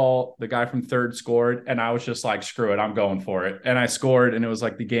 pass ball, the guy from third scored, and I was just like, screw it, I'm going for it. And I scored, and it was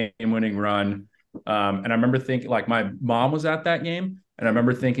like the game-winning run. And I remember thinking, like, my mom was at that game, and I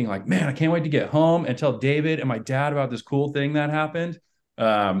remember thinking, like, man, I can't wait to get home and tell David and my dad about this cool thing that happened.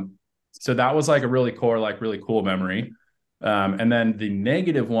 So that was like a really cool memory. And then the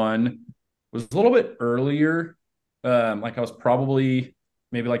negative one was a little bit earlier. Like I was probably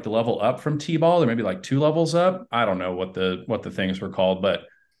maybe like the level up from T-ball or maybe like 2 levels up. I don't know what the things were called, but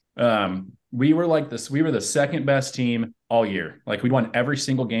we were the second best team all year. Like we won every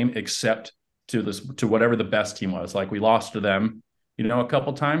single game except to whatever the best team was. Like we lost to them, a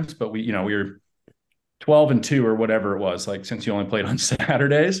couple times, but we were 12-2 or whatever it was, like since you only played on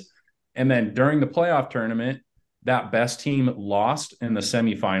Saturdays. And then during the playoff tournament, that best team lost in the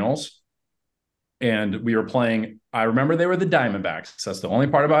semifinals. And we were playing, I remember they were the Diamondbacks. That's the only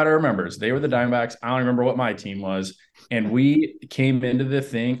part about it I remember is they were the Diamondbacks. I don't remember what my team was. And we came into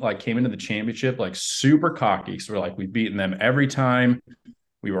the championship, like super cocky. So we're like, we've beaten them every time.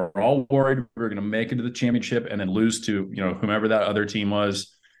 We were all worried we were going to make it to the championship and then lose to, whomever that other team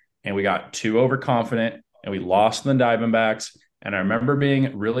was. And we got too overconfident and we lost the Diamondbacks. And I remember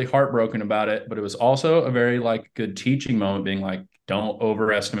being really heartbroken about it, but it was also a very like good teaching moment being like, don't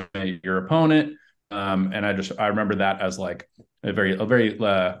overestimate your opponent. And I remember that as like a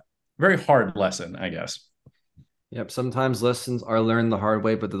very hard lesson, I guess. Yep. Sometimes lessons are learned the hard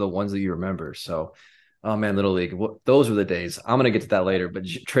way, but they're the ones that you remember. So, oh man, Little League, those were the days. I'm going to get to that later, but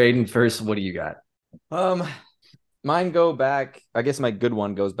trading first, what do you got? Mine go back. I guess my good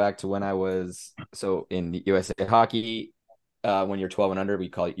one goes back to when I was in the USA hockey. When you're 12 and under,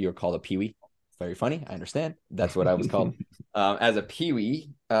 you're called a peewee. Very funny. I understand. That's what I was called. As a peewee,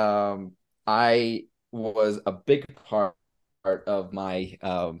 I was a big part of my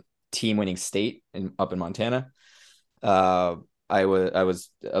team winning state up in Montana. I was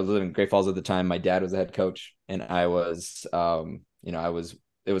living in Great Falls at the time. My dad was the head coach, and I was,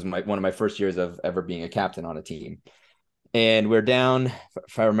 it was one of my first years of ever being a captain on a team. And we're down,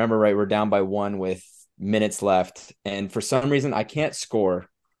 if I remember right, we're down by 1 with minutes left. And for some reason, I can't score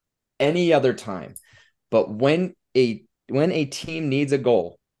any other time. But when a team needs a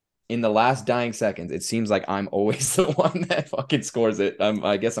goal in the last dying seconds, it seems like I'm always the one that fucking scores it.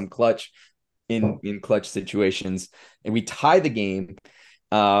 I guess I'm clutch in clutch situations. And we tie the game.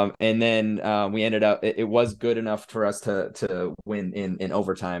 And then we ended up, it was good enough for us to win in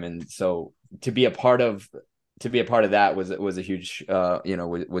overtime. And so to be a part of to be a part of that was a huge,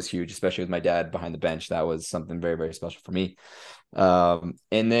 was huge, especially with my dad behind the bench. That was something very, very special for me. And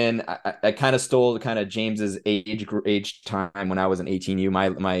then I kind of stole kind of James's age time when I was an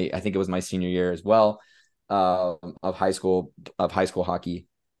 18U. I think it was my senior year as well, of high school hockey.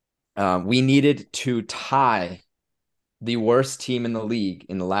 We needed to tie the worst team in the league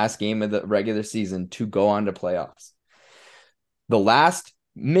in the last game of the regular season to go on to playoffs. The last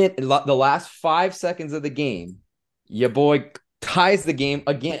 5 seconds of the game, your boy ties the game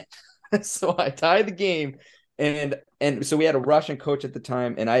again. So I tied the game, and so we had a Russian coach at the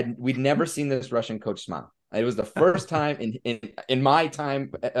time, and we'd never seen this Russian coach smile. It was the first time in my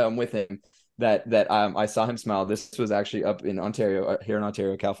time with him that I saw him smile. This was actually up in Ontario, here in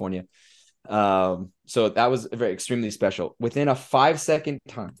Ontario, California. So that was very extremely special. Within a 5-second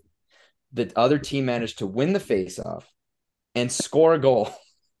time, the other team managed to win the faceoff and score a goal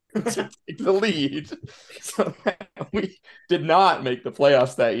to take the lead. So we did not make the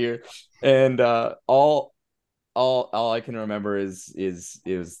playoffs that year. And all I can remember is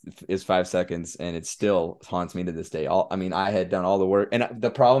 5 seconds, and it still haunts me to this day. I had done all the work, and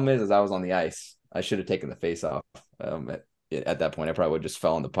the problem is I was on the ice. I should have taken the face off. At that point, I probably would just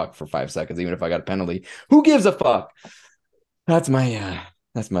fell on the puck for 5 seconds, even if I got a penalty. Who gives a fuck? That's my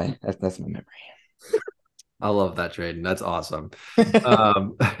memory. I love that trade. That's awesome.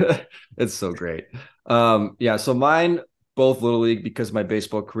 It's so great. Yeah. So mine, both Little League, because my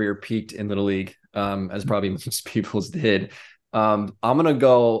baseball career peaked in Little League, as probably most people's did. I'm gonna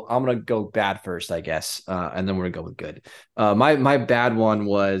go bad first, I guess, and then we're gonna go with good. My bad one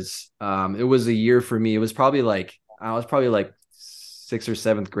was it was a year for me. It was probably like I was probably like 6th or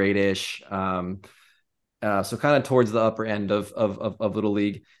 7th grade ish. So kind of towards the upper end of Little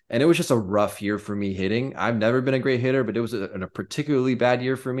League, and it was just a rough year for me hitting. I've never been a great hitter, but it was a particularly bad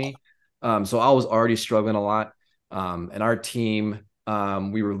year for me. So I was already struggling a lot, and our team,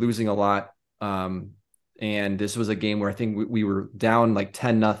 we were losing a lot. And this was a game where I think we were down like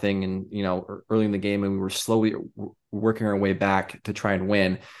 10-0, and early in the game, and we were slowly working our way back to try and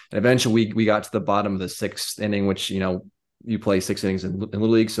win. And eventually, we got to the bottom of the 6th inning, which you play 6 innings in Little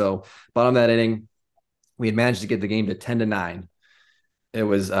League. So bottom of that inning, we had managed to get the game to 10-9. It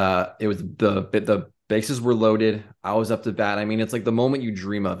was the bases were loaded. I was up to bat. I mean, it's like the moment you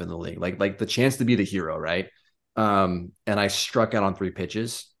dream of in the league, like the chance to be the hero, right? And I struck out on 3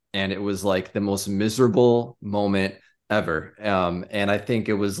 pitches, and it was like the most miserable moment ever. And I think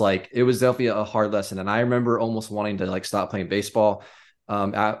it was definitely a hard lesson. And I remember almost wanting to like stop playing baseball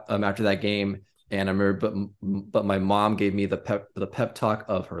after that game. And I remember, but my mom gave me the pep talk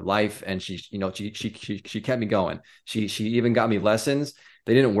of her life, and she kept me going. She even got me lessons.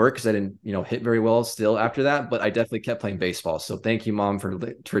 They didn't work because I didn't hit very well still after that, but I definitely kept playing baseball. So thank you, Mom,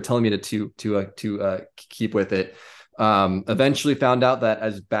 for telling me to keep with it. Eventually found out that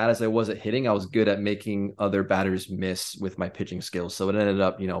as bad as I was at hitting, I was good at making other batters miss with my pitching skills. So it ended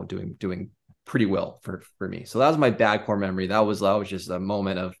up doing pretty well for me. So that was my bad core memory. That was just a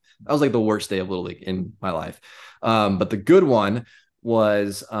moment of, that was like the worst day of Little League in my life. But the good one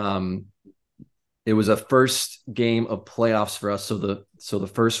was it was a first game of playoffs for us. So the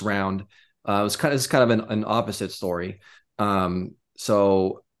first round was kind of an opposite story.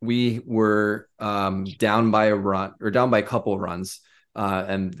 So we were down by a run, or down by a couple of runs,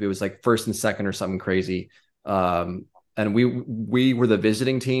 and it was like 1st and 2nd or something crazy. And we were the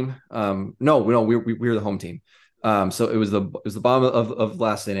visiting team. No, we were the home team. So it was the bottom of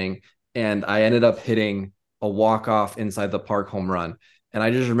last inning, and I ended up hitting a walk-off inside the park home run. And I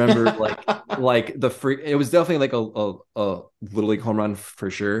just remember like the freak. It was definitely like a Little League home run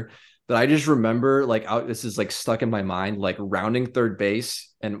for sure. But I just remember this is like stuck in my mind, like rounding third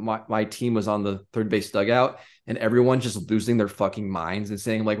base, and my team was on the third base dugout, and everyone just losing their fucking minds and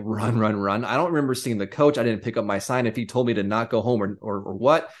saying like, run, run, run. I don't remember seeing the coach. I didn't pick up my sign if he told me to not go home or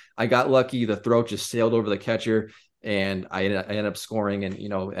what. I got lucky. The throw just sailed over the catcher, and I ended up scoring, and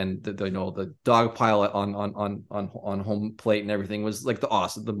the dog pile on home plate and everything was like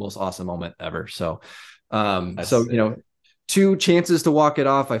the most awesome moment ever. So 2 chances to walk it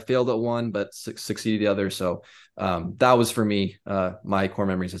off. I failed at one, but succeeded the other. So that was for me, my core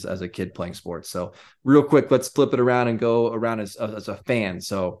memories as a kid playing sports. So real quick, let's flip it around and go around as a fan.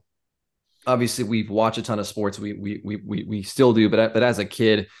 So obviously we've watched a ton of sports. We still do, but as a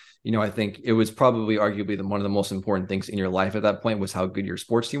kid, I think it was probably arguably one of the most important things in your life at that point was how good your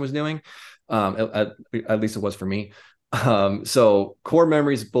sports team was doing. At least it was for me. So core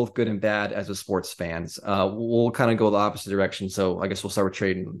memories, both good and bad as a sports fans. We'll kind of go the opposite direction. So I guess we'll start with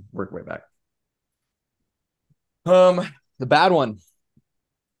trade and work way back. The bad one,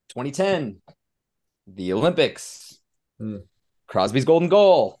 2010, the Olympics. Hmm. Crosby's golden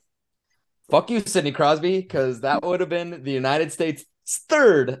goal. Fuck you, Sidney Crosby, because that would have been the United States'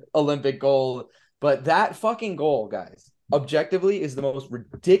 third Olympic goal. But that fucking goal, guys, objectively is the most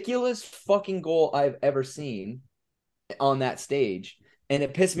ridiculous fucking goal I've ever seen on that stage. And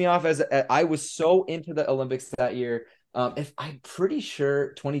it pissed me off as I was so into the Olympics that year. If I'm pretty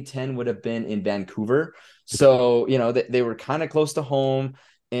sure 2010 would have been in Vancouver. So, they were kind of close to home,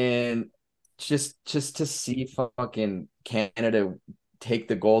 and just to see fucking Canada take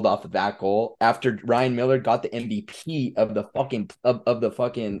the gold off of that goal after Ryan Miller got the MVP of the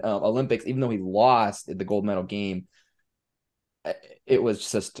fucking Olympics, even though he lost the gold medal game. It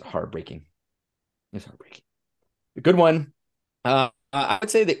was just heartbreaking. It's heartbreaking. A good one. I would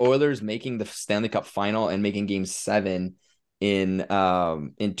say the Oilers making the Stanley Cup final and making Game 7 in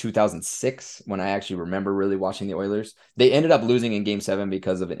 2006, when I actually remember really watching the Oilers. They ended up losing in Game 7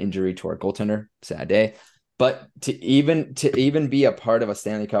 because of an injury to our goaltender. Sad day. But to even be a part of a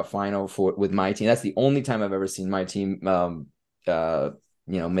Stanley Cup final with my team, that's the only time I've ever seen my team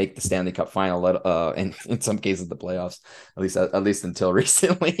make the Stanley Cup final, and in some cases the playoffs, at least until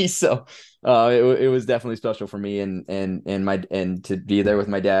recently. So it was definitely special for me, and to be there with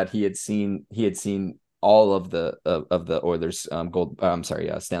my dad. He had seen all of the Oilers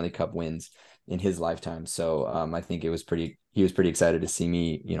Stanley Cup wins in his lifetime. So I think he was pretty excited to see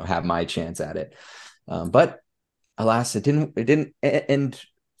me, have my chance at it. But alas, it didn't end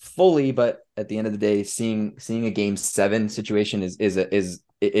fully. But at the end of the day, seeing a Game 7 situation is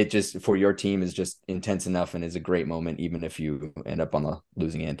it just, for your team, is just intense enough, and is a great moment, even if you end up on the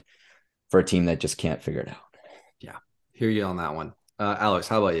losing end for a team that just can't figure it out. Yeah, hear you on that one. Alex,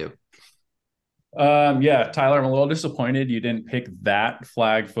 how about you? Yeah, Tyler, I'm a little disappointed you didn't pick that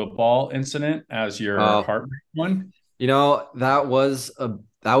flag football incident as your heartbreak one.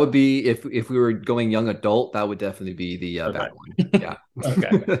 That would be, if we were going young adult, that would definitely be the bad one. Yeah.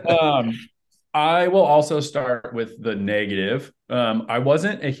 Okay. I will also start with the negative. I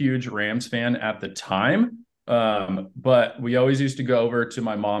wasn't a huge Rams fan at the time, but we always used to go over to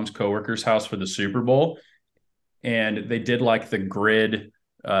my mom's coworker's house for the Super Bowl, and they did like the grid,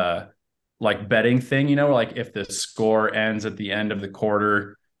 like betting thing, like if the score ends at the end of the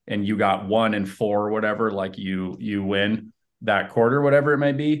quarter and you got 1 and 4 or whatever, like you win that quarter, whatever it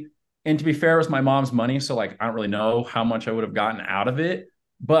may be. And to be fair, it was my mom's money, so like I don't really know how much I would have gotten out of it.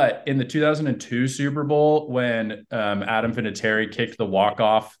 But in the 2002 Super Bowl, when Adam Vinatieri kicked the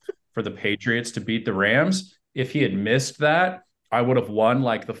walk-off for the Patriots to beat the Rams, if he had missed that, I would have won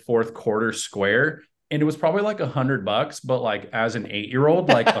like the fourth quarter square. And it was probably like $100, but like as an 8-year-old,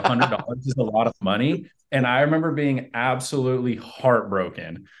 like $100 is a lot of money. And I remember being absolutely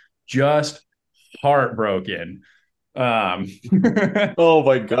heartbroken, just heartbroken. Oh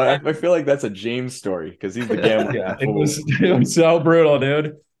my God. I feel like that's a James story, because he's the gambler. Yeah, it was so brutal,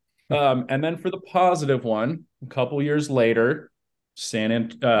 dude. And then for the positive one, a couple years later, San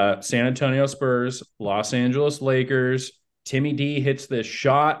Antonio Spurs, Los Angeles Lakers, Timmy D hits this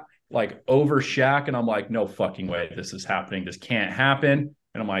shot like over Shaq, and I'm like, no fucking way this is happening. This can't happen.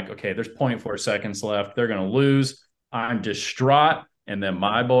 And I'm like, okay, there's 0.4 seconds left. They're going to lose. I'm distraught. And then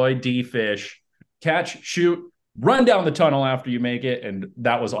my boy D-Fish, catch, shoot, run down the tunnel after you make it. And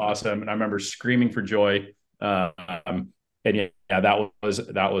that was awesome. And I remember screaming for joy. And yeah, that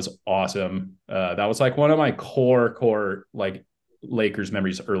was awesome. That was like one of my core like Lakers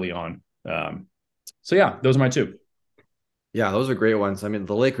memories early on. So yeah, those are my two. Yeah, those are great ones. I mean,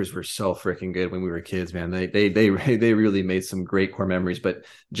 the Lakers were so freaking good when we were kids, man. They really made some great core memories. But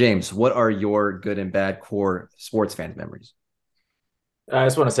James, what are your good and bad core sports fan memories? I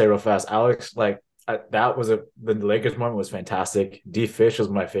just want to say real fast, Alex, like the Lakers moment was fantastic. D Fish was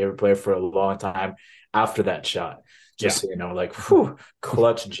my favorite player for a long time after that shot. Just so you know, like, whew,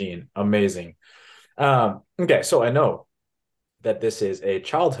 clutch gene, amazing. Okay, so I know that this is a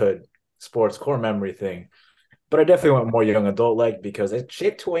childhood sports core memory thing, but I definitely went more young adult like, because it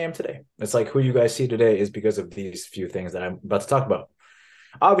shaped who I am today. It's like who you guys see today is because of these few things that I'm about to talk about.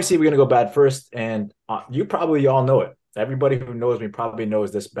 Obviously, we're gonna go bad first, and you probably all know it. Everybody who knows me probably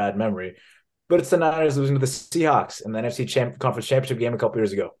knows this bad memory, but it's the Niners losing to the Seahawks in the NFC Conference Championship game a couple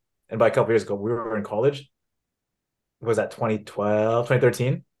years ago. And by a couple years ago, we were in college. Was that 2012,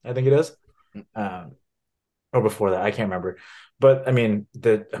 2013? I think it is. Or before that, I can't remember. But I mean,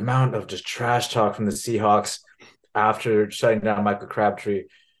 the amount of just trash talk from the Seahawks after shutting down Michael Crabtree,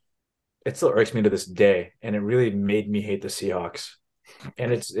 it still irks me to this day. And it really made me hate the Seahawks.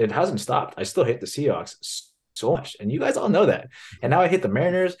 And it hasn't stopped. I still hate the Seahawks so much. And you guys all know that. And now I hate the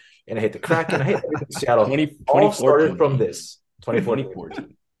Mariners, and I hate the Kraken. I hate everything in Seattle. All started from this.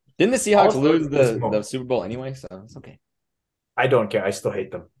 2014. Didn't the Seahawks Also, lose this the moment. Super Bowl anyway? So it's okay. I don't care. I still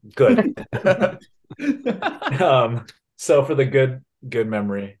hate them. Good. So for the good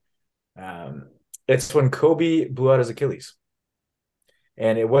memory, um, it's when Kobe blew out his Achilles.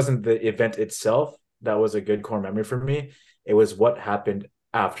 And it wasn't the event itself that was a good core memory for me. It was what happened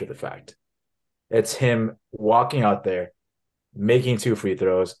after the fact. It's him walking out there, making 2 free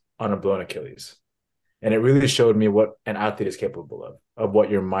throws on a blown Achilles. And it really showed me what an athlete is capable of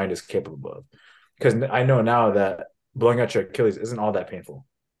what your mind is capable of. Because I know now that blowing out your Achilles isn't all that painful.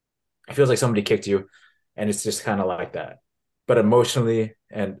 It feels like somebody kicked you, and it's just kind of like that. But emotionally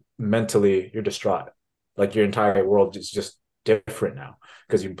and mentally, you're distraught. Like your entire world is just different now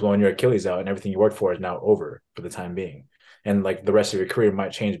because you've blown your Achilles out, and everything you worked for is now over for the time being. And like the rest of your career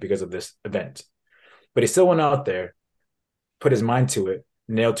might change because of this event. But he still went out there, put his mind to it,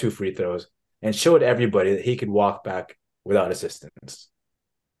 nailed 2 free throws, and showed everybody that he could walk back without assistance.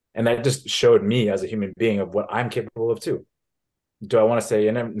 And that just showed me as a human being of what I'm capable of too. Do I want to stay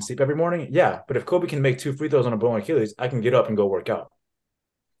in and sleep every morning? Yeah. But if Kobe can make 2 free throws on a blown Achilles, I can get up and go work out.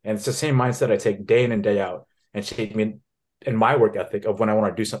 And it's the same mindset I take day in and day out and shape me in my work ethic of when I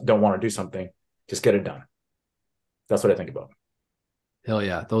want to do something, don't want to do something, just get it done. That's what I think about. Hell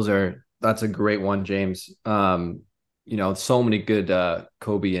yeah. That's a great one, James. So many good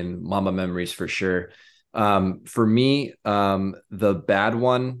Kobe and Mamba memories for sure. For me, the bad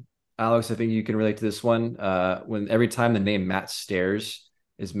one, Alex, I think you can relate to this one. When every time the name Matt Stairs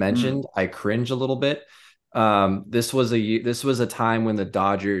is mentioned, I cringe a little bit. This was a time when the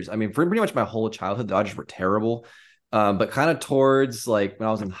Dodgers, I mean, for pretty much my whole childhood, the Dodgers were terrible. But kind of towards like when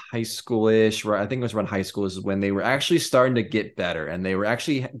I was in high school-ish, where I think it was around high school, is when they were actually starting to get better, and they were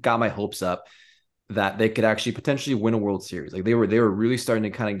actually got my hopes up that they could actually potentially win a World Series. Like they were really starting to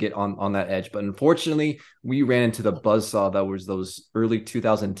kind of get on that edge. But unfortunately, we ran into the buzzsaw that was those early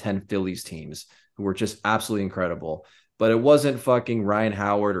 2010 Phillies teams who were just absolutely incredible. But it wasn't fucking Ryan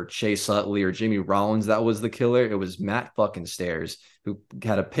Howard or Chase Utley or Jimmy Rollins that was the killer. It was Matt fucking Stairs, who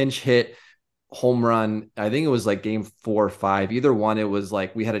had a pinch hit home run. I think it was like game 4 or 5. Either one, it was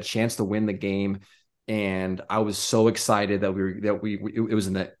like we had a chance to win the game. And I was so excited that it was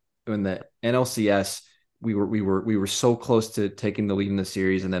in the NLCS. We were so close to taking the lead in the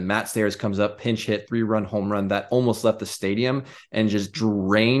series, and then Matt Stairs comes up, pinch hit, 3-run home run that almost left the stadium and just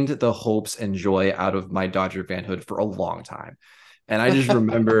drained the hopes and joy out of my Dodger fanhood for a long time. And I just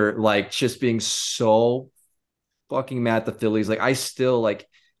remember like just being so fucking mad at the Phillies. Like I still like,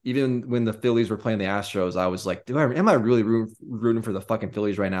 even when the Phillies were playing the Astros, I was like, am I really rooting for the fucking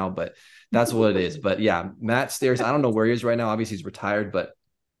Phillies right now? But that's what it is. But yeah, Matt Stairs, I don't know where he is right now. Obviously he's retired, but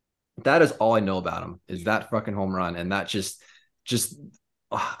that is all I know about him, is that fucking home run. And that just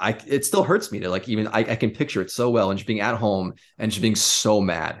it still hurts me to like, even I can picture it so well, and just being at home and just being so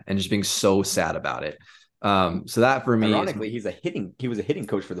mad and just being so sad about it. So that for me, ironically, he was a hitting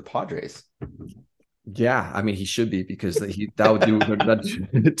coach for the Padres. Yeah, I mean he should be, because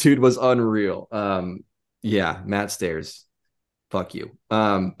that dude was unreal. Yeah, Matt Stairs, fuck you.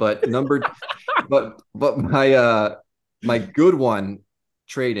 But my good one,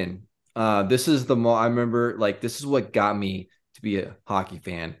 Traden. This is I remember, like, this is what got me to be a hockey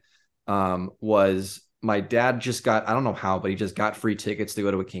fan. Was my dad just got, I don't know how, but he just got free tickets to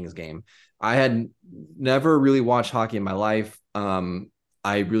go to a Kings game. I had never really watched hockey in my life.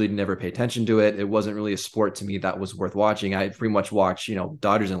 I really never paid attention to it. It wasn't really a sport to me that was worth watching. I pretty much watched,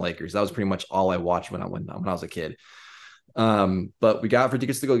 Dodgers and Lakers. That was pretty much all I watched when I was a kid. But we got free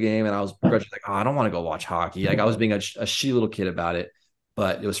tickets to go game, and I was like, oh, I don't want to go watch hockey. Like I was being a shitty little kid about it,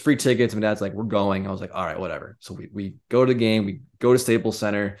 but it was free tickets. My dad's like, we're going. I was like, all right, whatever. So we go to the game. We go to Staples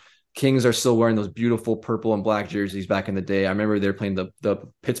Center. Kings are still wearing those beautiful purple and black jerseys back in the day. I remember they're playing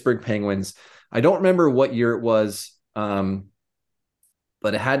the Pittsburgh Penguins. I don't remember what year it was.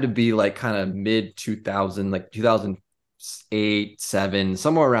 But it had to be like kind of mid 2000, like 2008, 7,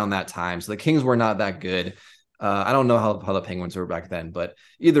 somewhere around that time. So the Kings were not that good. I don't know how the Penguins were back then, but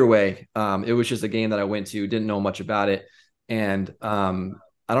either way, it was just a game that I went to, didn't know much about it. And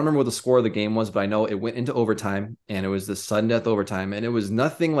I don't remember what the score of the game was, but I know it went into overtime, and it was the sudden death overtime. And it was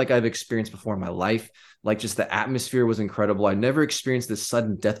nothing like I've experienced before in my life. Like, just the atmosphere was incredible. I never experienced this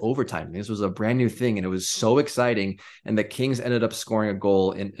sudden death overtime. This was a brand new thing, and it was so exciting. And the Kings ended up scoring a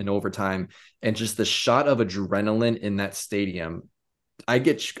goal in overtime, and just the shot of adrenaline in that stadium. I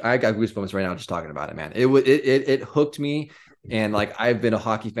got goosebumps right now just talking about it, man. It hooked me. And like, I've been a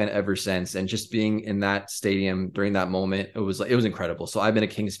hockey fan ever since, and just being in that stadium during that moment, it was incredible. So I've been a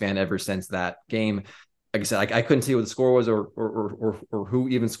Kings fan ever since that game. like I said, I couldn't see what the score was or who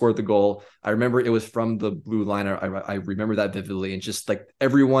even scored the goal. I remember it was from the blue line. I remember that vividly, and just like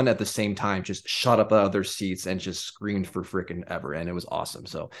everyone at the same time just shot up out of their seats and just screamed for freaking ever, and it was awesome.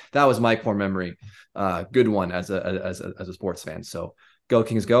 So that was my core memory. Good one as a sports fan. So go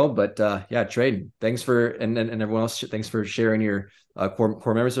Kings go! But yeah, Trade. Thanks for and everyone else. Thanks for sharing your core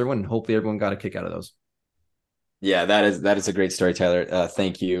memories, everyone. And hopefully everyone got a kick out of those. Yeah, that is a great story, Tyler.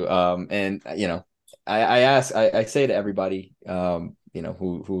 Thank you. And I say to everybody,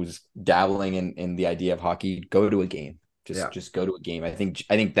 who's dabbling in the idea of hockey, go to a game. Just go to a game. I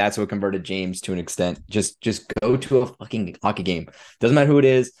think that's what converted James to an extent. Just go to a fucking hockey game. Doesn't matter who it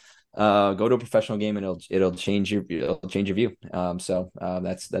is. Go to a professional game and it'll change your view.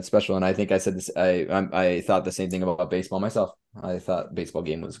 That's special. And I think I said this. I thought the same thing about baseball myself. I thought baseball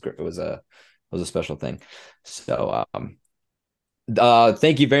game was a special thing. So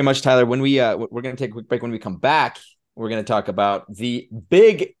thank you very much, Tyler. When we're going to take a quick break. When we come back, we're going to talk about the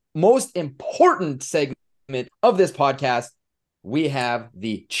big, most important segment of this podcast. We have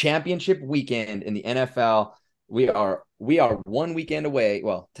the championship weekend in the NFL. We are 1 weekend away.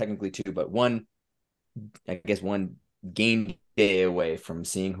 Well, technically 2, but one game day away from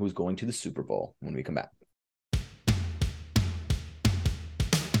seeing who's going to the Super Bowl when we come back.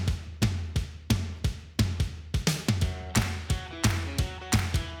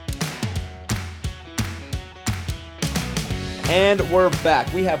 And we're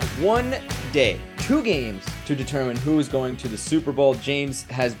back. We have 1 day, 2 games to determine who's going to the Super Bowl. James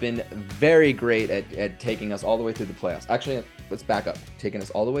has been very great at taking us all the way through the playoffs. Actually, let's back up. Taking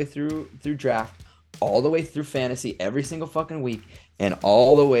us all the way through draft, all the way through fantasy every single fucking week, and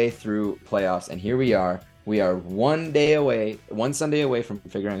all the way through playoffs. And here we are. We are 1 Sunday away from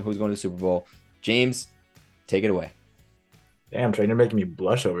figuring out who's going to the Super Bowl. James, take it away. Damn, Trey, you're making me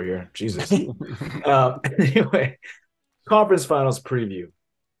blush over here. Jesus. Anyway. Conference finals preview.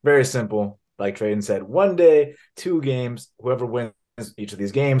 Very simple. Like Trayden said, 1 day, 2 games. Whoever wins each of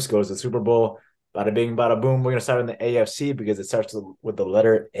these games goes to the Super Bowl. Bada bing, bada boom. We're going to start in the AFC because it starts with the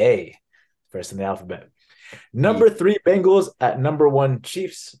letter A, first in the alphabet. Number 3 Bengals at number 1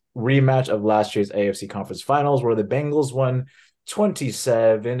 Chiefs. Rematch of last year's AFC Conference Finals where the Bengals won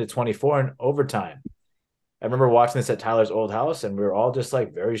 27-24 in overtime. I remember watching this at Tyler's old house, and we were all just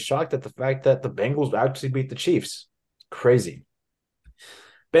like very shocked at the fact that the Bengals actually beat the Chiefs. Crazy.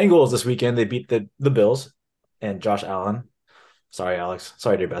 Bengals this weekend, they beat the Bills and Josh Allen. Sorry, Alex.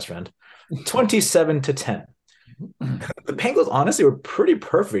 Sorry, dear best friend. 27-10. The Bengals honestly were pretty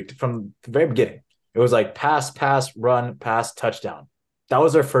perfect from the very beginning. It was like pass, run, pass, touchdown. That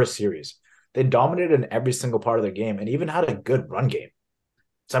was their first series. They dominated in every single part of their game and even had a good run game.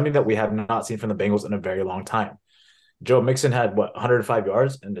 Something that we have not seen from the Bengals in a very long time. Joe Mixon had 105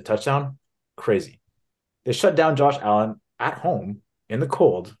 yards and a touchdown? Crazy. They shut down Josh Allen at home in the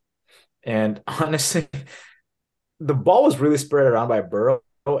cold. And honestly, the ball was really spread around by Burrow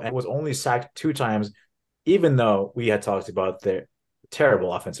and was only sacked 2 times, even though we had talked about their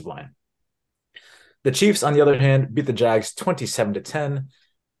terrible offensive line. The Chiefs, on the other hand, beat the Jags 27-10.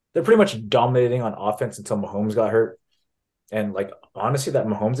 They're pretty much dominating on offense until Mahomes got hurt. And honestly, that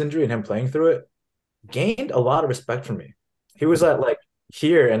Mahomes injury and him playing through it gained a lot of respect from me. He was at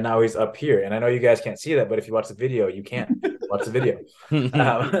here and now he's up here. And I know you guys can't see that, but if you watch the video, you can watch the video.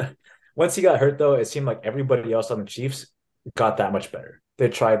 Once he got hurt, though, it seemed like everybody else on the Chiefs got that much better. They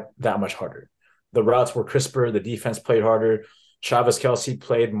tried that much harder. The routes were crisper. The defense played harder. Travis Kelce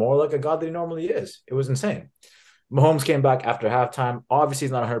played more like a god that he normally is. It was insane. Mahomes came back after halftime. Obviously,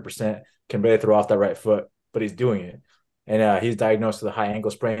 he's not 100%, can barely throw off that right foot, but he's doing it. And he's diagnosed with a high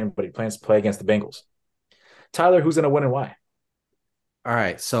ankle sprain, but he plans to play against the Bengals. Tyler, who's going to win and why? All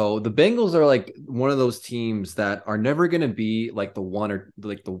right, so the Bengals are one of those teams that are never going to be the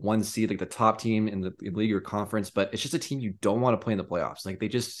 1 seed, the top team in the league or conference, but it's just a team you don't want to play in the playoffs. They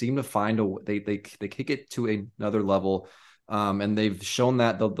just seem to find they kick it to another level, and they've shown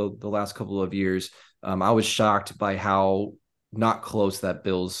that the last couple of years. I was shocked by how not close that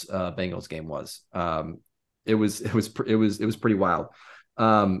Bills Bengals game was. It was pretty wild.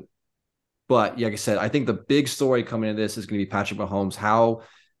 But like I said, I think the big story coming into this is going to be Patrick Mahomes. How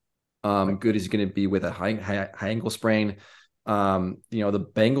good is he going to be with a high ankle sprain? The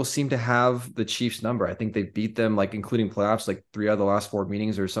Bengals seem to have the Chiefs number. I think they beat them, including playoffs, 3 out of the last 4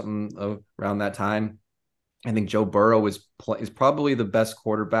 meetings or something around that time. I think Joe Burrow is probably the best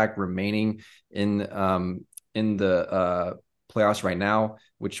quarterback remaining in the playoffs right now,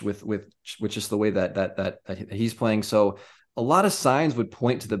 which is the way that he's playing. So a lot of signs would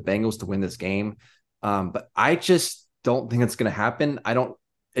point to the Bengals to win this game. But I just don't think it's going to happen.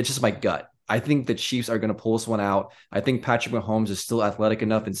 It's just my gut. I think the Chiefs are going to pull this one out. I think Patrick Mahomes is still athletic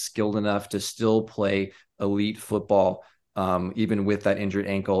enough and skilled enough to still play elite football, even with that injured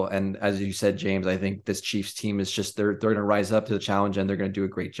ankle. And as you said, James, I think this Chiefs team is just they're going to rise up to the challenge and they're going to do a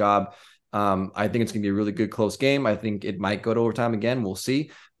great job. I think it's going to be a really good close game. I think it might go to overtime again. We'll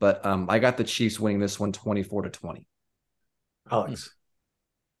see. But I got the Chiefs winning this one 24-20. Alex.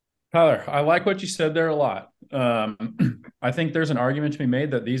 Tyler, I like what you said there a lot. I think there's an argument to be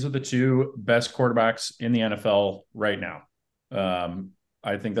made that these are the two best quarterbacks in the NFL right now.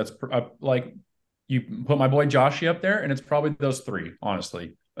 I think that's like you put my boy Joshy up there, and it's probably those three,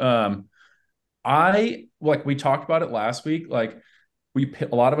 honestly. We talked about it last week. Like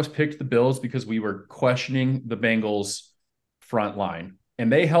a lot of us picked the Bills because we were questioning the Bengals front line,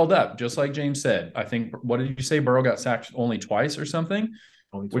 and they held up, just like James said. I think, what did you say? Burrow got sacked only twice or something?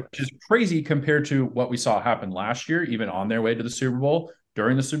 Which is crazy compared to what we saw happen last year, even on their way to the Super Bowl,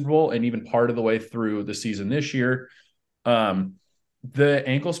 during the Super Bowl, and even part of the way through the season this year. The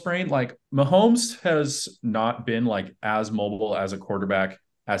ankle sprain, like Mahomes has not been like as mobile as a quarterback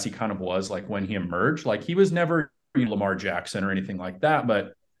as he kind of was like when he emerged. Like he was never Lamar Jackson or anything like that,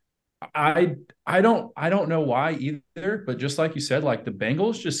 but I don't know why either. But just like you said, like the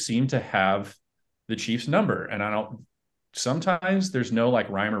Bengals just seem to have the Chiefs number, and sometimes there's no like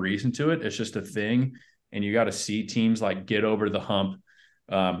rhyme or reason to it. It's just a thing. And you got to see teams like get over the hump,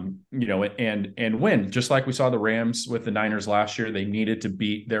 and win. Just like we saw the Rams with the Niners last year, they needed to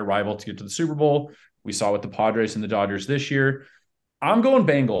beat their rival to get to the Super Bowl. We saw with the Padres and the Dodgers this year. I'm going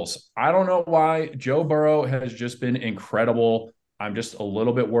Bengals. I don't know why. Joe Burrow has just been incredible. I'm just a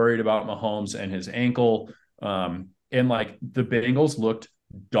little bit worried about Mahomes and his ankle. And like the Bengals looked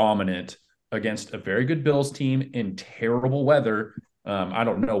dominant against a very good Bills team in terrible weather. I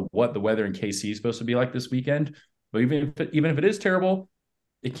don't know what the weather in KC is supposed to be like this weekend, but even if it is terrible,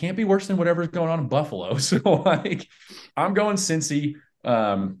 it can't be worse than whatever's going on in Buffalo. So like, I'm going Cincy.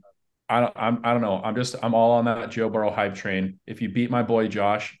 I don't know. I'm all on that Joe Burrow hype train. If you beat my boy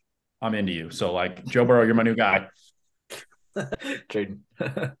Josh, I'm into you. So like, Joe Burrow, you're my new guy. Jaden.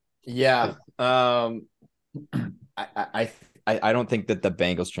 Yeah. I don't think that the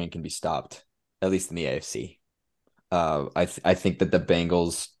Bengals train can be stopped, at least in the AFC. I think that the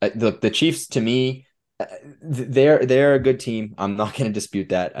Bengals, look, the Chiefs, to me, they're a good team. I'm not going to dispute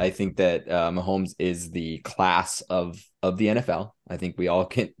that. I think that Mahomes is the class of the NFL. I think we all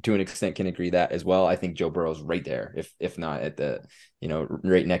can, to an extent, can agree that as well. I think Joe Burrow's right there, if not at the,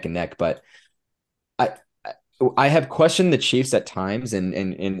 right neck and neck. But I have questioned the Chiefs at times, and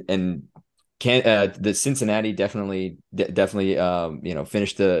the Cincinnati definitely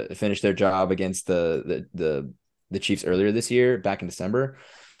finished their job against the Chiefs earlier this year, back in December.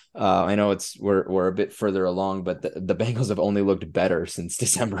 I know we're a bit further along, but the Bengals have only looked better since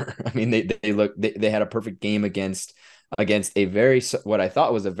December. I mean, they had a perfect game against what I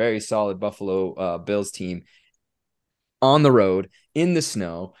thought was a very solid Buffalo Bills team on the road in the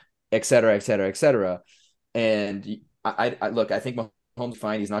snow, et cetera, et cetera, et cetera. And I look, I think Mahomes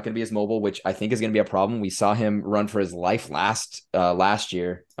fine. He's not going to be as mobile, which I think is going to be a problem. We saw him run for his life last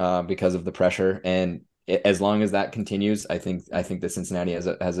year because of the pressure, and as long as that continues, I think that Cincinnati has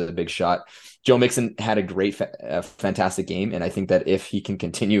a big shot. Joe Mixon had a great, fantastic game, and I think that if he can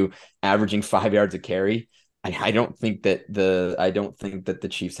continue averaging 5 yards a carry, I don't think that the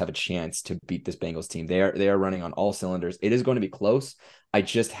Chiefs have a chance to beat this Bengals team. They are running on all cylinders. It is going to be close. I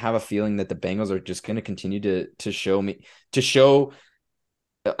just have a feeling that the Bengals are just going to continue to show.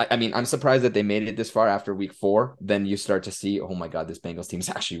 I mean, I'm surprised that they made it this far after week 4. Then you start to see, oh my God, this Bengals team is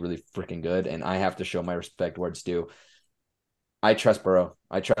actually really freaking good. And I have to show my respect where it's due. I trust Burrow.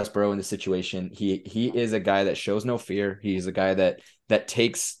 In this situation. He is a guy that shows no fear. He's a guy that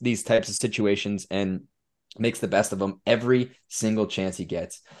takes these types of situations and makes the best of them every single chance he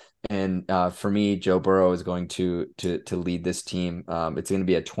gets. And for me, Joe Burrow is going to lead this team. It's going to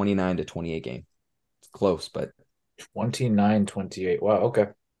be a 29-28 game. It's close, but 29-28. Wow. Okay.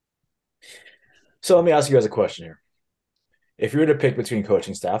 So let me ask you guys a question here. If you were to pick between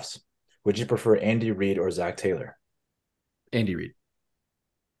coaching staffs, would you prefer Andy Reid or Zach Taylor? Andy Reid.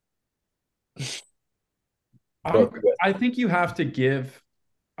 I think you have to give.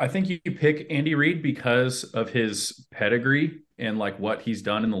 I think you pick Andy Reid because of his pedigree and like what he's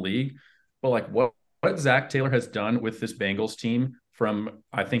done in the league. But like what Zach Taylor has done with this Bengals team from,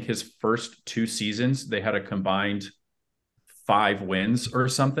 I think, his first 2 seasons, they had a combined 5 wins or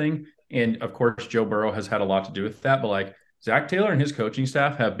something. And of course, Joe Burrow has had a lot to do with that. But like Zach Taylor and his coaching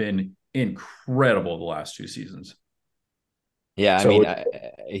staff have been incredible the last 2 seasons. Yeah, I mean,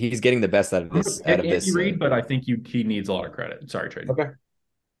 he's getting the best out of this. Andy Reid, but I think he needs a lot of credit. Sorry, Trey. Okay.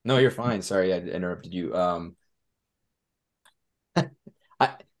 No, you're fine. Sorry, I interrupted you.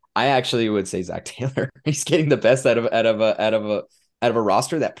 I I actually would say Zach Taylor. He's getting the best out of a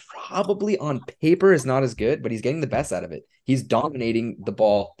roster that probably on paper is not as good, but he's getting the best out of it. He's dominating the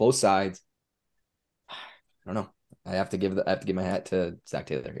ball, both sides. I don't know. I have to give my hat to Zach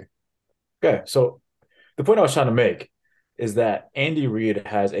Taylor here. Okay, so the point I was trying to make is that Andy Reid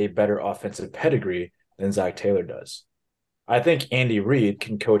has a better offensive pedigree than Zach Taylor does. I think Andy Reid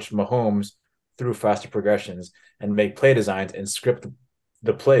can coach Mahomes through faster progressions and make play designs and script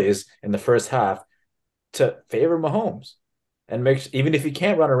the plays in the first half to favor Mahomes and make even if he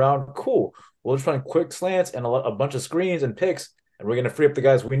can't run around, cool. We'll just run quick slants and a bunch of screens and picks, and we're going to free up the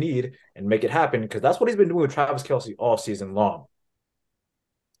guys we need and make it happen because that's what he's been doing with Travis Kelce all season long,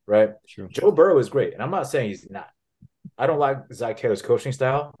 right? True. Joe Burrow is great, and I'm not saying he's not. I don't like Zach Taylor's coaching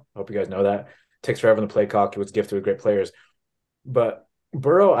style. I hope you guys know that. Takes forever in the play clock. He was gifted with great players. But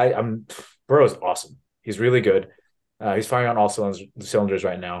Burrow, Burrow's awesome. He's really good. He's firing on all cylinders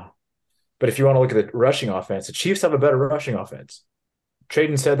right now. But if you want to look at the rushing offense, the Chiefs have a better rushing offense.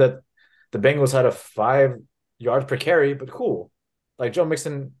 Traden said that the Bengals had a 5 yards per carry, but cool. Like Joe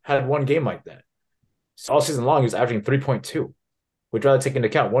Mixon had one game like that. So all season long, he was averaging 3.2. We'd rather take into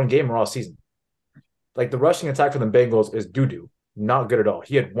account one game or all season. Like the rushing attack for the Bengals is doo-doo. Not good at all.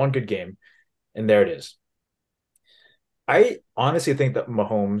 He had one good game, and there it is. I honestly think that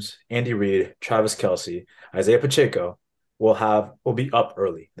Mahomes, Andy Reid, Travis Kelce, Isaiah Pacheco will be up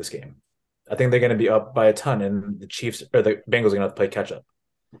early this game. I think they're going to be up by a ton, and the Chiefs or the Bengals are going to have to play catch up.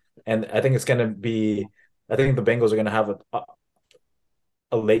 And I think the Bengals are going to have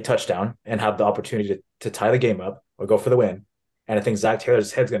a late touchdown and have the opportunity to tie the game up or go for the win. And I think Zach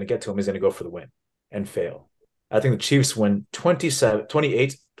Taylor's head's going to get to him. He's going to go for the win and fail. I think the Chiefs win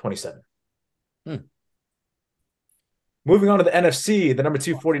 28-27. Moving on to the NFC, the number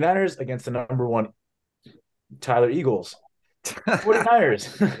 2 49ers against the number 1 Tyler Eagles.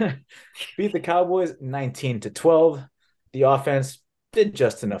 49ers beat the Cowboys 19-12. The offense did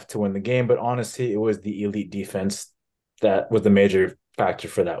just enough to win the game, but honestly, it was the elite defense that was the major factor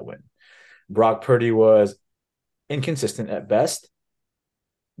for that win. Brock Purdy was inconsistent at best,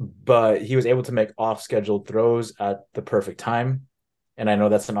 but he was able to make off-scheduled throws at the perfect time. And I know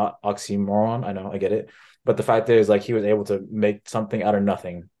that's an oxymoron. I know, I get it. But the fact is, like, he was able to make something out of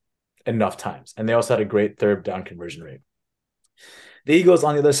nothing enough times. And they also had a great third down conversion rate. The Eagles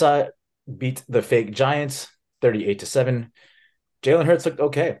on the other side beat the fake Giants 38-7. Jalen Hurts looked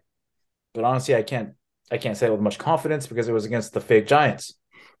okay. But honestly, I can't say it with much confidence because it was against the fake Giants.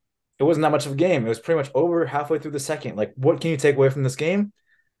 It wasn't that much of a game. It was pretty much over halfway through the second. Like, what can you take away from this game?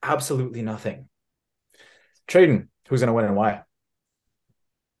 Absolutely nothing. Traden, who's going to win and why?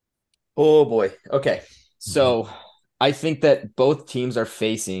 Oh boy. Okay. So I think that both teams are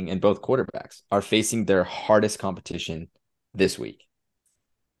facing, and both quarterbacks are facing their hardest competition this week.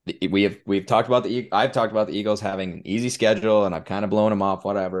 We've talked about I've talked about the Eagles having an easy schedule, and I've kind of blown them off.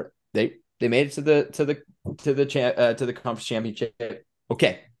 Whatever. They made it to the conference championship.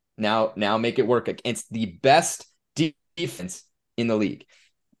 Okay, now make it work against the best defense in the league.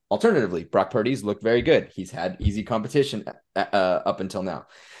 Alternatively, Brock Purdy's looked very good. He's had easy competition up until now.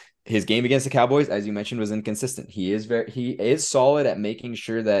 His game against the Cowboys, as you mentioned, was inconsistent. He is solid at making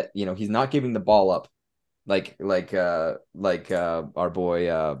sure that, he's not giving the ball up like our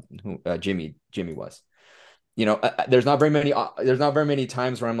boy Jimmy was. There's not very many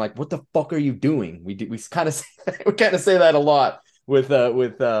times where I'm like, what the fuck are you doing? We kind of say that a lot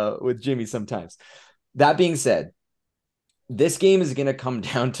with Jimmy sometimes. That being said, this game is going to come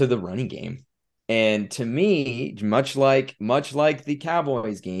down to the running game. And to me, much like the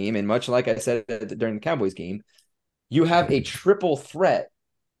Cowboys game, and much like I said during the Cowboys game, you have a triple threat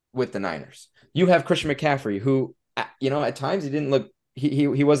with the Niners. You have Christian McCaffrey, who, at times he didn't look,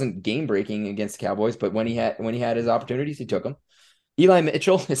 he wasn't game breaking against the Cowboys, but when he had his opportunities, he took them. Eli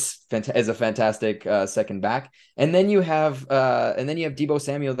Mitchell is a fantastic second back, and then you have Deebo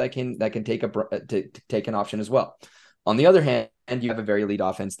Samuel that can take an option as well. On the other hand, you have a very elite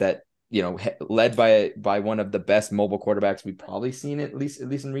offense that, led by one of the best mobile quarterbacks we've probably seen at least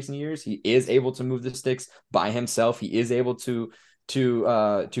in recent years. He is able to move the sticks by himself. He is able to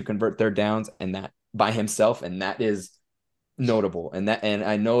convert third downs, and that by himself, and that is notable. And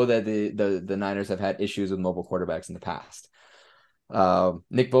I know that the Niners have had issues with mobile quarterbacks in the past.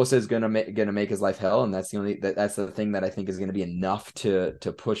 Nick Bosa is gonna make his life hell, and that's the thing that I think is gonna be enough to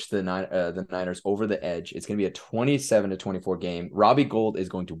push the Niners over the edge. It's gonna be a 27-24 game. Robbie Gould is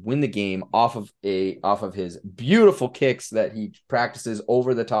going to win the game off of his beautiful kicks that he practices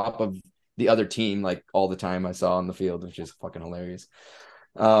over the top of the other team like all the time. I saw on the field, which is fucking hilarious.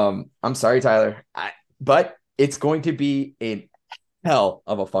 I'm sorry, Tyler, but it's going to be a hell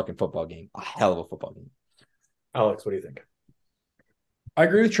of a fucking football game. A hell of a football game. Alex, what do you think? I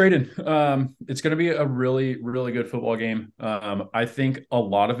agree with Traden. It's going to be a really, really good football game. I think a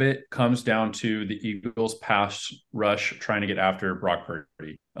lot of it comes down to the Eagles' pass rush trying to get after Brock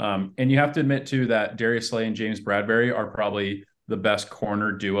Purdy. And you have to admit, too, that Darius Slay and James Bradbury are probably the best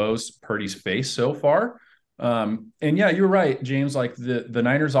corner duos Purdy's faced so far. And yeah, you're right, James. Like the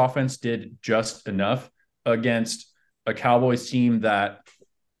Niners offense did just enough against a Cowboys team that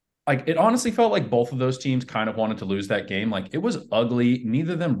like it honestly felt like both of those teams kind of wanted to lose that game. Like it was ugly.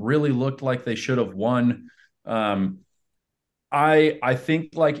 Neither of them really looked like they should have won. I think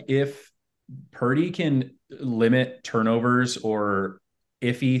like if Purdy can limit turnovers or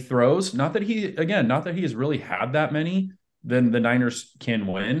if he throws, not that he has really had that many, then the Niners can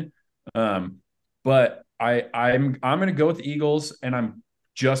win. But I'm going to go with the Eagles, and I'm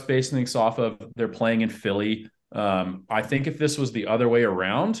just basing things off of they're playing in Philly. I think if this was the other way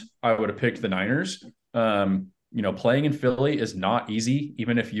around, I would have picked the Niners. Playing in Philly is not easy,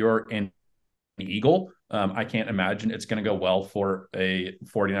 even if you're an Eagle. I can't imagine it's going to go well for a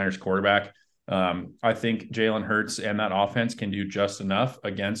 49ers quarterback. I think Jalen Hurts and that offense can do just enough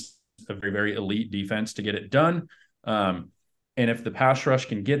against a very, very elite defense to get it done. And if the pass rush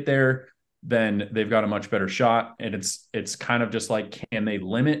can get there, then they've got a much better shot. And it's kind of just like, can they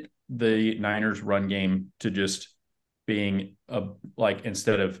limit the Niners run game to just being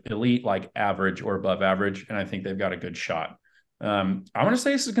instead of elite, like average or above average? And I think they've got a good shot. I want to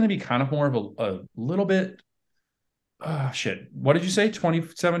say this is going to be kind of more of a little bit. Shit. What did you say?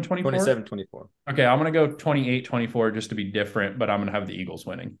 27, 24? 27, 24. Okay, I'm going to go 28, 24 just to be different, but I'm going to have the Eagles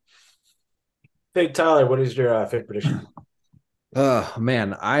winning. Hey, Tyler, what is your fifth prediction?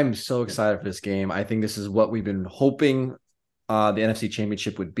 Man, I'm so excited for this game. I think this is what we've been hoping the NFC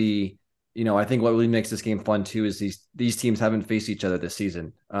Championship would be. I think what really makes this game fun too is these teams haven't faced each other this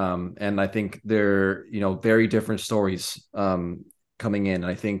season. And I think they're, very different stories coming in. And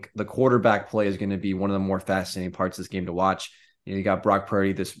I think the quarterback play is going to be one of the more fascinating parts of this game to watch. You got Brock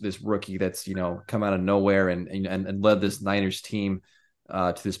Purdy, this rookie that's, come out of nowhere and led this Niners team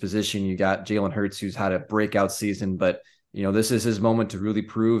to this position. You got Jalen Hurts, who's had a breakout season, but this is his moment to really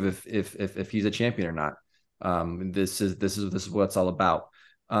prove if he's a champion or not. This is what it's all about.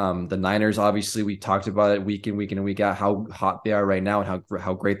 The Niners, obviously, we talked about it week in and week out, how hot they are right now and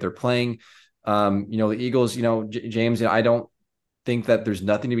how great they're playing. The Eagles, James, I don't think that there's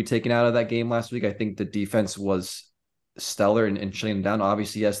nothing to be taken out of that game last week. I think the defense was stellar and shutting them down.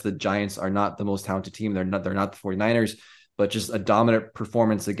 Obviously, yes, the Giants are not the most talented team. They're not the 49ers, but just a dominant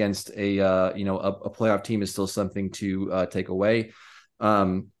performance against a playoff team is still something to take away.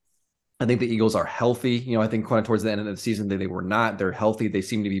 I think the Eagles are healthy. I think kind of towards the end of the season, they were not. They're healthy. They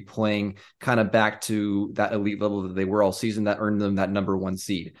seem to be playing kind of back to that elite level that they were all season that earned them that number one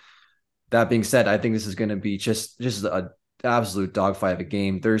seed. That being said, I think this is going to be just an absolute dogfight of a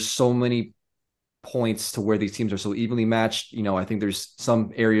game. There's so many points to where these teams are so evenly matched. I think there's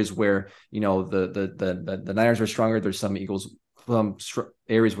some areas where, the Niners are stronger. There's some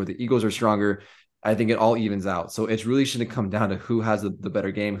areas where the Eagles are stronger. I think it all evens out. So it's really shouldn't come down to who has the better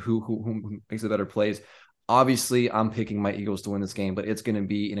game, who makes the better plays. Obviously, I'm picking my Eagles to win this game, but it's going to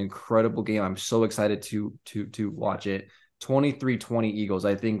be an incredible game. I'm so excited to watch it. 23-20 Eagles.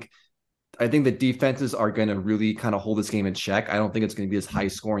 I think the defenses are going to really kind of hold this game in check. I don't think it's going to be this high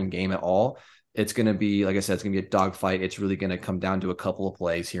scoring game at all. It's going to be, like I said, it's going to be a dogfight. It's really going to come down to a couple of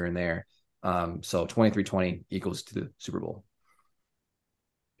plays here and there. So 23-20 Eagles to the Super Bowl.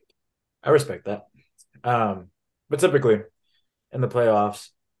 I respect that. But typically in the playoffs,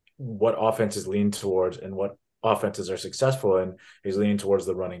 what offenses lean towards and what offenses are successful in is leaning towards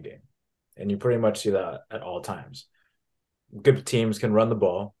the running game. And you pretty much see that at all times. Good teams can run the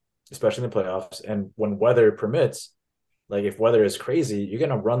ball, especially in the playoffs. And when weather permits, like if weather is crazy, you're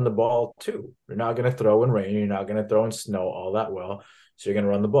going to run the ball too. You're not going to throw in rain. You're not going to throw in snow all that well. So you're going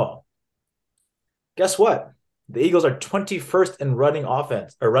to run the ball. Guess what? The Eagles are 21st in running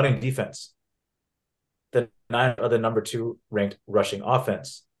offense or running defense. The Niners are the number 2 ranked rushing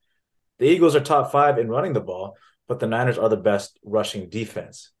offense. The Eagles are top 5 in running the ball, but the Niners are the best rushing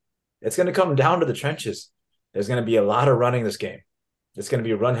defense. It's going to come down to the trenches. There's going to be a lot of running this game. It's going to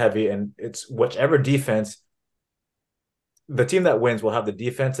be run heavy, and it's whichever defense, the team that wins will have the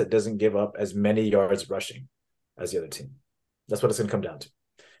defense that doesn't give up as many yards rushing as the other team. That's what it's going to come down to.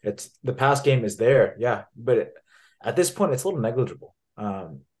 It's the pass game is there, yeah, but at this point, it's a little negligible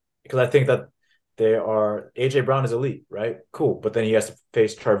because I think that AJ Brown is elite, right? Cool. But then he has to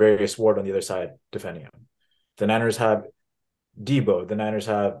face Charvarius Ward on the other side defending him. The Niners have Debo. The Niners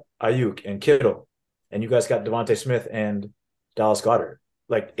have Ayuk and Kittle, and you guys got Devontae Smith and Dallas Goedert.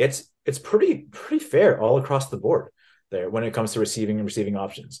 Like it's pretty fair all across the board there when it comes to receiving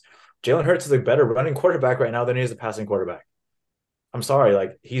options. Jalen Hurts is a better running quarterback right now than he is a passing quarterback. I'm sorry,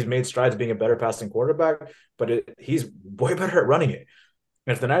 like he's made strides being a better passing quarterback, but he's way better at running it.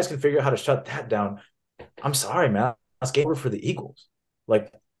 And if the Niners can figure out how to shut that down, I'm sorry, man, that's game over for the Eagles.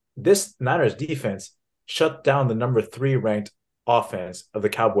 Like this Niners defense shut down the number 3 ranked offense of the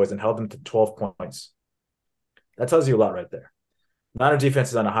Cowboys and held them to 12 points. That tells you a lot right there. Niners defense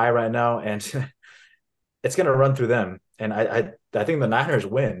is on a high right now, and it's going to run through them. And I think the Niners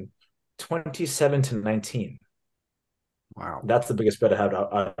win 27-19. Wow. That's the biggest bet I have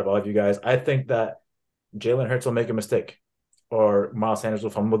out of all of you guys. I think that Jalen Hurts will make a mistake or Miles Sanders will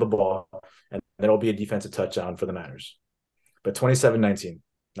fumble the ball, and there will be a defensive touchdown for the Niners. But 27-19,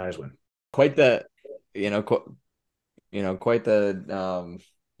 Niners win. Quite the, quite the,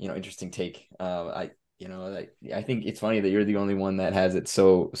 interesting take. I think it's funny that you're the only one that has it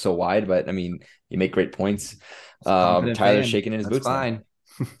so wide, but I mean, you make great points. Tyler's shaking in his boots. Fine.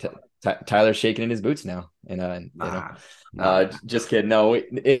 Tyler's shaking in his boots now, just kidding. No,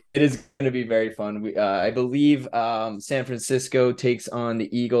 it is going to be very fun. I believe San Francisco takes on the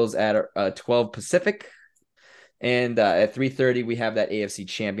Eagles at 12 Pacific, and at 3:30 we have that AFC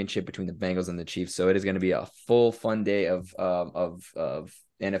Championship between the Bengals and the Chiefs. So it is going to be a full fun day of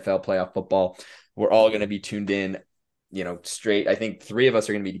NFL playoff football. We're all going to be tuned in, straight. I think 3 of us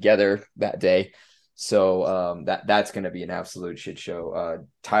are going to be together that day. So that's going to be an absolute shit show.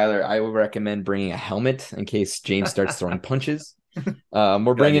 Tyler, I would recommend bringing a helmet in case James starts throwing punches.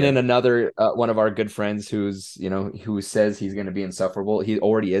 We're bringing in another one of our good friends who says he's going to be insufferable. He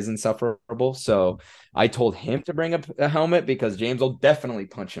already is insufferable. So I told him to bring up a helmet because James will definitely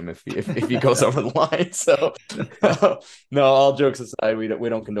punch him if he goes over the line. So no, all jokes aside, we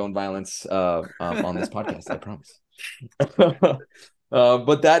don't condone violence on this podcast. I promise.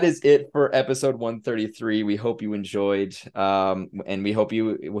 But that is it for episode 133. We hope you enjoyed, and we hope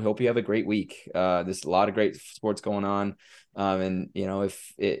you have a great week. There's a lot of great sports going on, and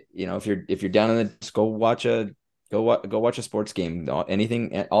if you're down in the, just go watch a sports game.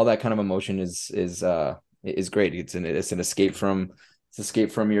 Anything, all that kind of emotion is great. It's an escape from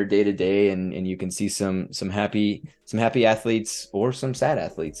your day to day, and you can see some happy athletes or some sad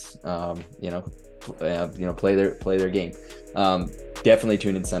athletes. Play their game. Definitely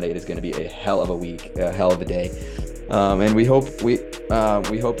tune in Sunday. It is going to be a hell of a week, a hell of a day, and we hope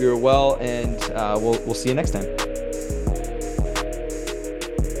you're well, and we'll see you next time.